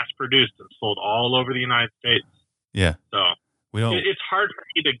be mass produced and sold all over the United States. Yeah. So it's hard for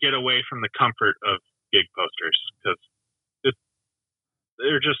me to get away from the comfort of gig posters because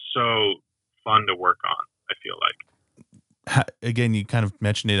they're just so fun to work on, I feel like. Again, you kind of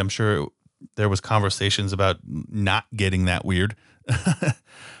mentioned it. I'm sure there was conversations about not getting that weird.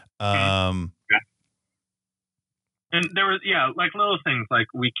 Yeah. And there was, like little things like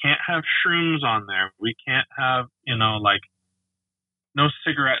we can't have shrooms on there. We can't have, like no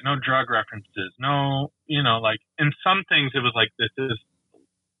cigarette, no drug references, no, like in some things it was like, this is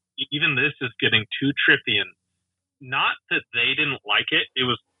getting too trippy. And not that they didn't like it.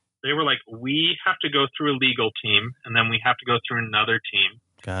 They were like, we have to go through a legal team, and then we have to go through another team.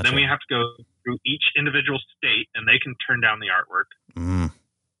 Gotcha. Then we have to go through each individual state, and they can turn down the artwork.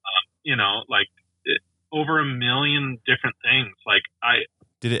 Over 1 million different things.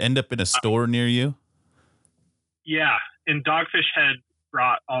 Did it end up in a store near you? Yeah, and Dogfish Head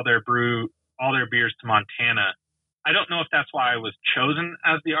brought all their beers to Montana. I don't know if that's why I was chosen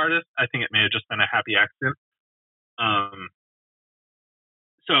as the artist. I think it may have just been a happy accident.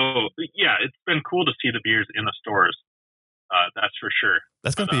 So yeah, it's been cool to see the beers in the stores. That's for sure.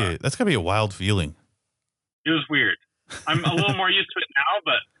 That's gotta be a wild feeling. It was weird. I'm a little more used to it now,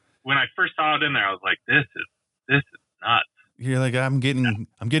 but when I first saw it in there, I was like, this is nuts. You're like, I'm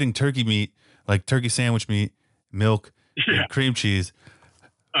getting turkey meat, like turkey sandwich meat, milk, and cream cheese.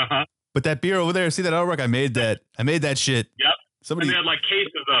 Uh-huh. But that beer over there, see that artwork? I made that shit. Yep. Somebody and they had like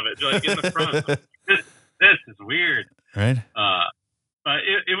cases of it, like in the front. This is weird. Right. But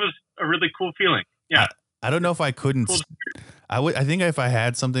it was a really cool feeling. Yeah. I don't know if I couldn't I think if I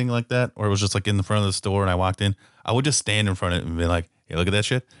had something like that, or it was just like in the front of the store and I walked in, I would just stand in front of it and be like, "Hey, look at that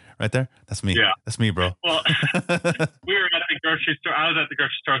shit right there. That's me. Yeah. That's me, bro." Well, we were at the grocery store. I was at the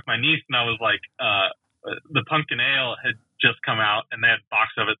grocery store with my niece, and I was like, the pumpkin ale had just come out, and they had a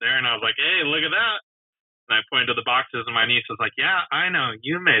box of it there, and I was like, "Hey, look at that!" And I pointed to the boxes, and my niece was like, "Yeah, I know,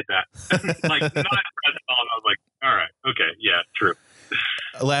 you made that." Like, not impressed at all. And I was like, "All right, okay, yeah, true."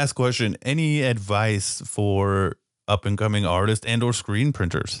 Last question: any advice for up and coming artists and or screen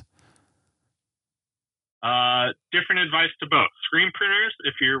printers? Different advice to both. Screen printers,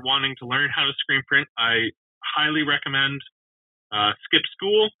 if you're wanting to learn how to screen print, I highly recommend skip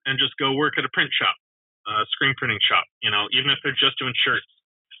school and just go work at a print shop, screen printing shop. You know, even if they're just doing shirts,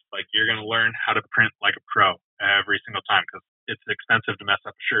 like you're going to learn how to print like a pro every single time because it's expensive to mess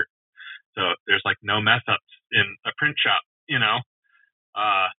up a shirt. So there's like no mess ups in a print shop, you know.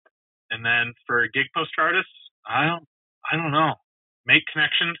 And then for gig poster artists, I don't know. Make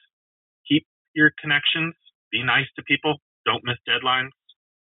connections. Keep your connections. Be nice to people. Don't miss deadlines.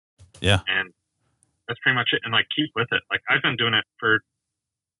 Yeah. And that's pretty much it. And like keep with it. Like I've been doing it for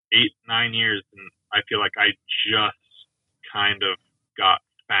 8-9 years, and I feel like I just kind of got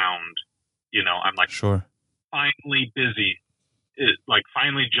found. You know, I'm like finally busy. It like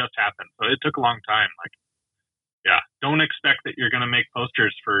finally just happened. So it took a long time. Like, yeah, don't expect that you're gonna make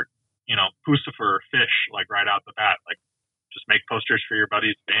posters for, you know, Pucifer or Fish like right out the bat. Like, just make posters for your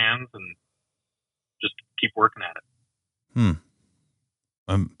buddies' bands and just keep working at it.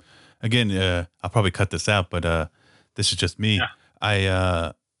 Again, I'll probably cut this out, but this is just me. Yeah.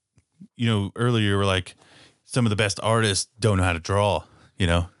 I you know, earlier you were like, some of the best artists don't know how to draw, you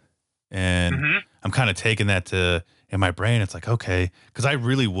know, and I'm kind of taking that to in my brain. It's like, okay, because I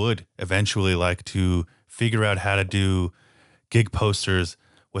really would eventually like to figure out how to do gig posters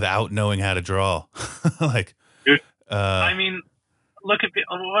without knowing how to draw. Like, dude, I mean, look at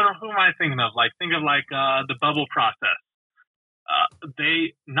who am I thinking of? Like, think of like the bubble process.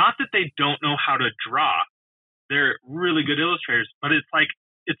 They, not that they don't know how to draw, they're really good illustrators, but it's like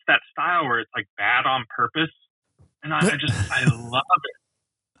it's that style where it's like bad on purpose, and I love it.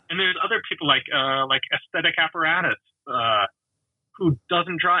 And there's other people like Aesthetic Apparatus, who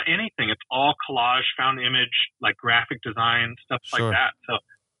doesn't draw anything. It's all collage, found image, like graphic design, stuff like that. So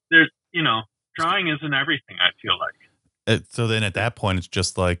there's, you know, drawing isn't everything, I feel like. So then at that point, it's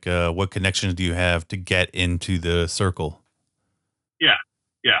just like, what connections do you have to get into the circle? Yeah.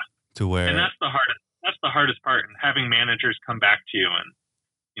 Yeah. To where, and that's the hardest part, and having managers come back to you and,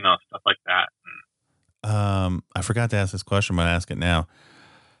 you know, stuff like that. I forgot to ask this question, but I'll ask it now.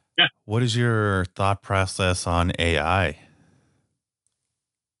 Yeah. What is your thought process on AI?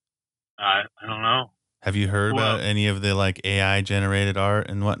 I don't know. Have you heard about any of the like AI generated art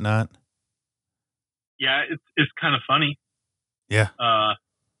and whatnot? Yeah, it's kind of funny. Yeah. I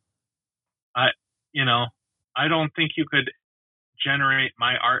don't think you could generate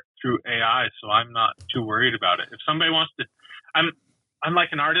my art through AI, so I'm not too worried about it. If somebody wants to, I'm like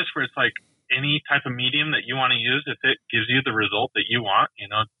an artist where it's like any type of medium that you want to use, if it gives you the result that you want, you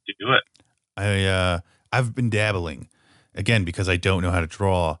know, to do it. I've been dabbling again because I don't know how to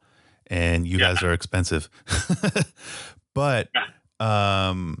draw, and you guys are expensive. But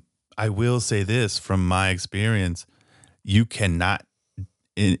I will say this from my experience, you cannot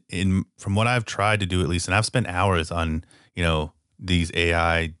in from what I've tried to do at least, and I've spent hours on, you know, these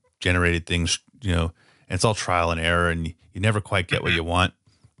AI generated things, you know, and it's all trial and error, and you never quite get what you want.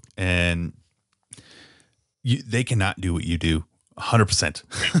 And they cannot do what you do 100%,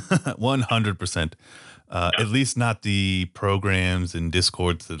 100%. At least not the programs and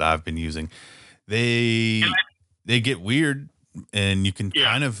Discords that I've been using. They get weird, and you can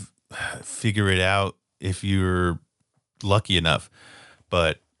kind of figure it out if you're lucky enough.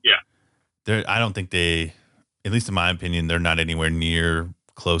 But I don't think they, at least in my opinion, they're not anywhere near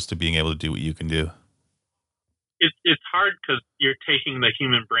close to being able to do what you can do. It's hard because you're taking the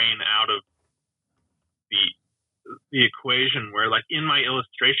human brain out of the equation, where like in my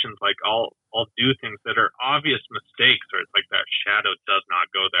illustrations, like I'll do things that are obvious mistakes, or it's like that shadow does not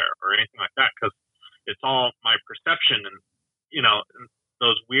go there or anything like that, because it's all my perception, and you know,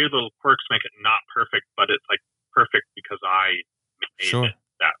 those weird little quirks make it not perfect, but it's like perfect because I made it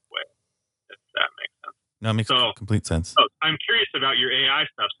that way. If that makes sense. No, it makes complete sense. So I'm curious about your AI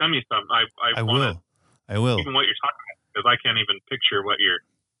stuff. Send me some. I will. Even what you're talking about, because I can't even picture what you're.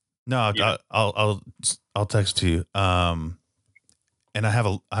 No, I'll text to you. And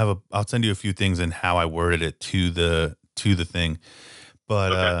I'll send you a few things and how I worded it to the thing.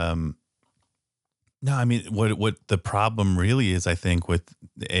 But no, I mean, what the problem really is, I think, with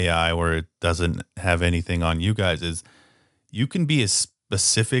the AI, where it doesn't have anything on you guys, is you can be as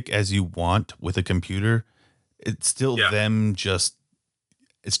specific as you want with a computer. It's still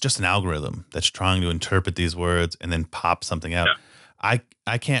it's just an algorithm that's trying to interpret these words and then pop something out. Yeah.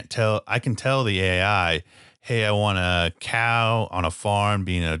 I can tell the AI, hey, I want a cow on a farm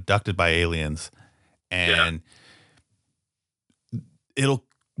being abducted by aliens. And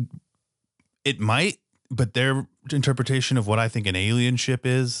it might, but their interpretation of what I think an alien ship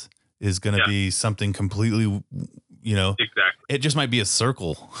is going to be something completely, exactly. It just might be a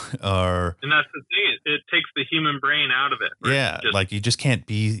circle and that's the thing. It takes the human brain out of it. Right? Yeah. Like you just can't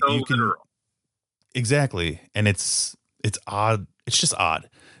be, so literal. Exactly. And it's odd. It's just odd.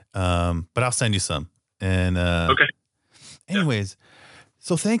 But I'll send you some. And, okay. Anyways,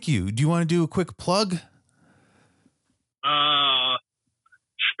 so thank you. Do you want to do a quick plug?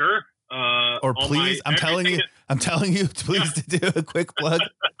 Sure. Or please, I'm telling you, please to do a quick plug.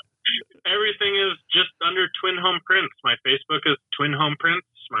 Everything is just under Twin Home Prints. My Facebook is Twin Home Prints.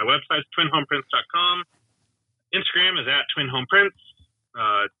 My website is twinhomeprints.com. Instagram is @twinhomeprints.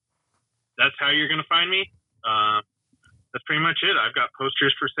 That's how you're going to find me. That's pretty much it. I've got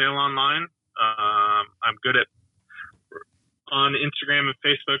posters for sale online. I'm good at on Instagram and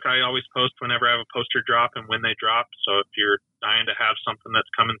Facebook. I always post whenever I have a poster drop and when they drop. So if you're dying to have something that's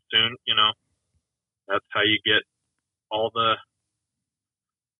coming soon, that's how you get all the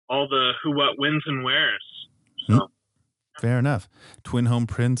who, what, wins, and wheres. So. Fair enough.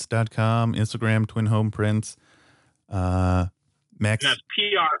 Twinhomeprints.com, Instagram, twinhomeprints. Max. And that's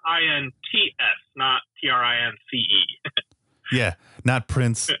PRINTS, not PRINCE. Yeah, not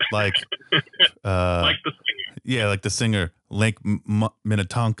Prince like like the singer. Yeah, like the singer Lake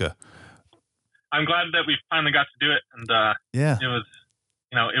Minnetonka. I'm glad that we finally got to do it, and it was,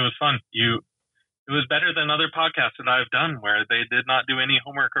 it was fun. It was better than other podcasts that I've done where they did not do any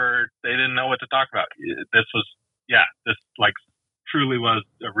homework or they didn't know what to talk about. This truly was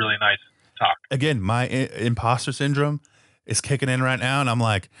a really nice talk. Again, my imposter syndrome is kicking in right now, and I'm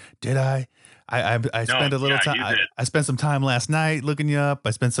like, did I spent a little time. I spent some time last night looking you up.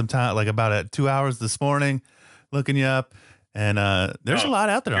 I spent some time, like about 2 hours this morning, looking you up. And there's a lot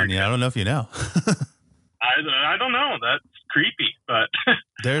out there on you. I don't know if you know. I don't know. That's creepy, but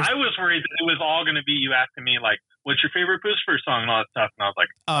I was worried that it was all going to be you asking me like, "What's your favorite Pucifer song?" and all that stuff, and I was like,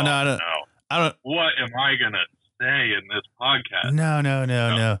 "Oh no, I don't. What am I going to say in this podcast?"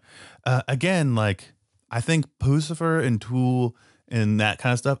 No. Again, like I think Pucifer and Tool and that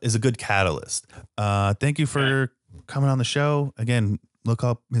kind of stuff is a good catalyst. Thank you for coming on the show. Again, look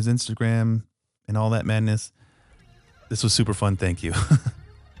up his Instagram and all that madness. This was super fun. Thank you.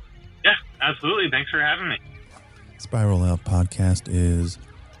 Yeah, absolutely. Thanks for having me. Spiral Out Podcast is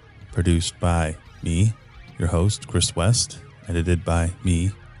produced by me, your host, Chris West, edited by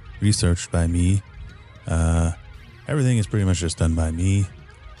me, researched by me. Everything is pretty much just done by me.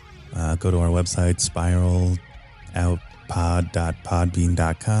 Go to our website,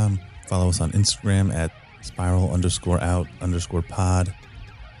 spiraloutpod.podbean.com. Follow us on Instagram at spiral_out_pod.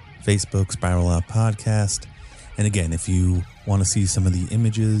 Facebook, Spiral Out Podcast. And again, if you want to see some of the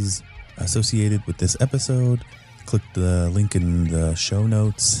images associated with this episode, click the link in the show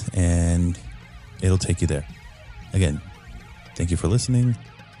notes and it'll take you there. Again, thank you for listening.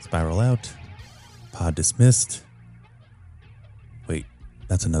 Spiral Out. Pod dismissed. Wait,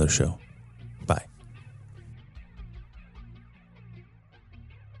 that's another show.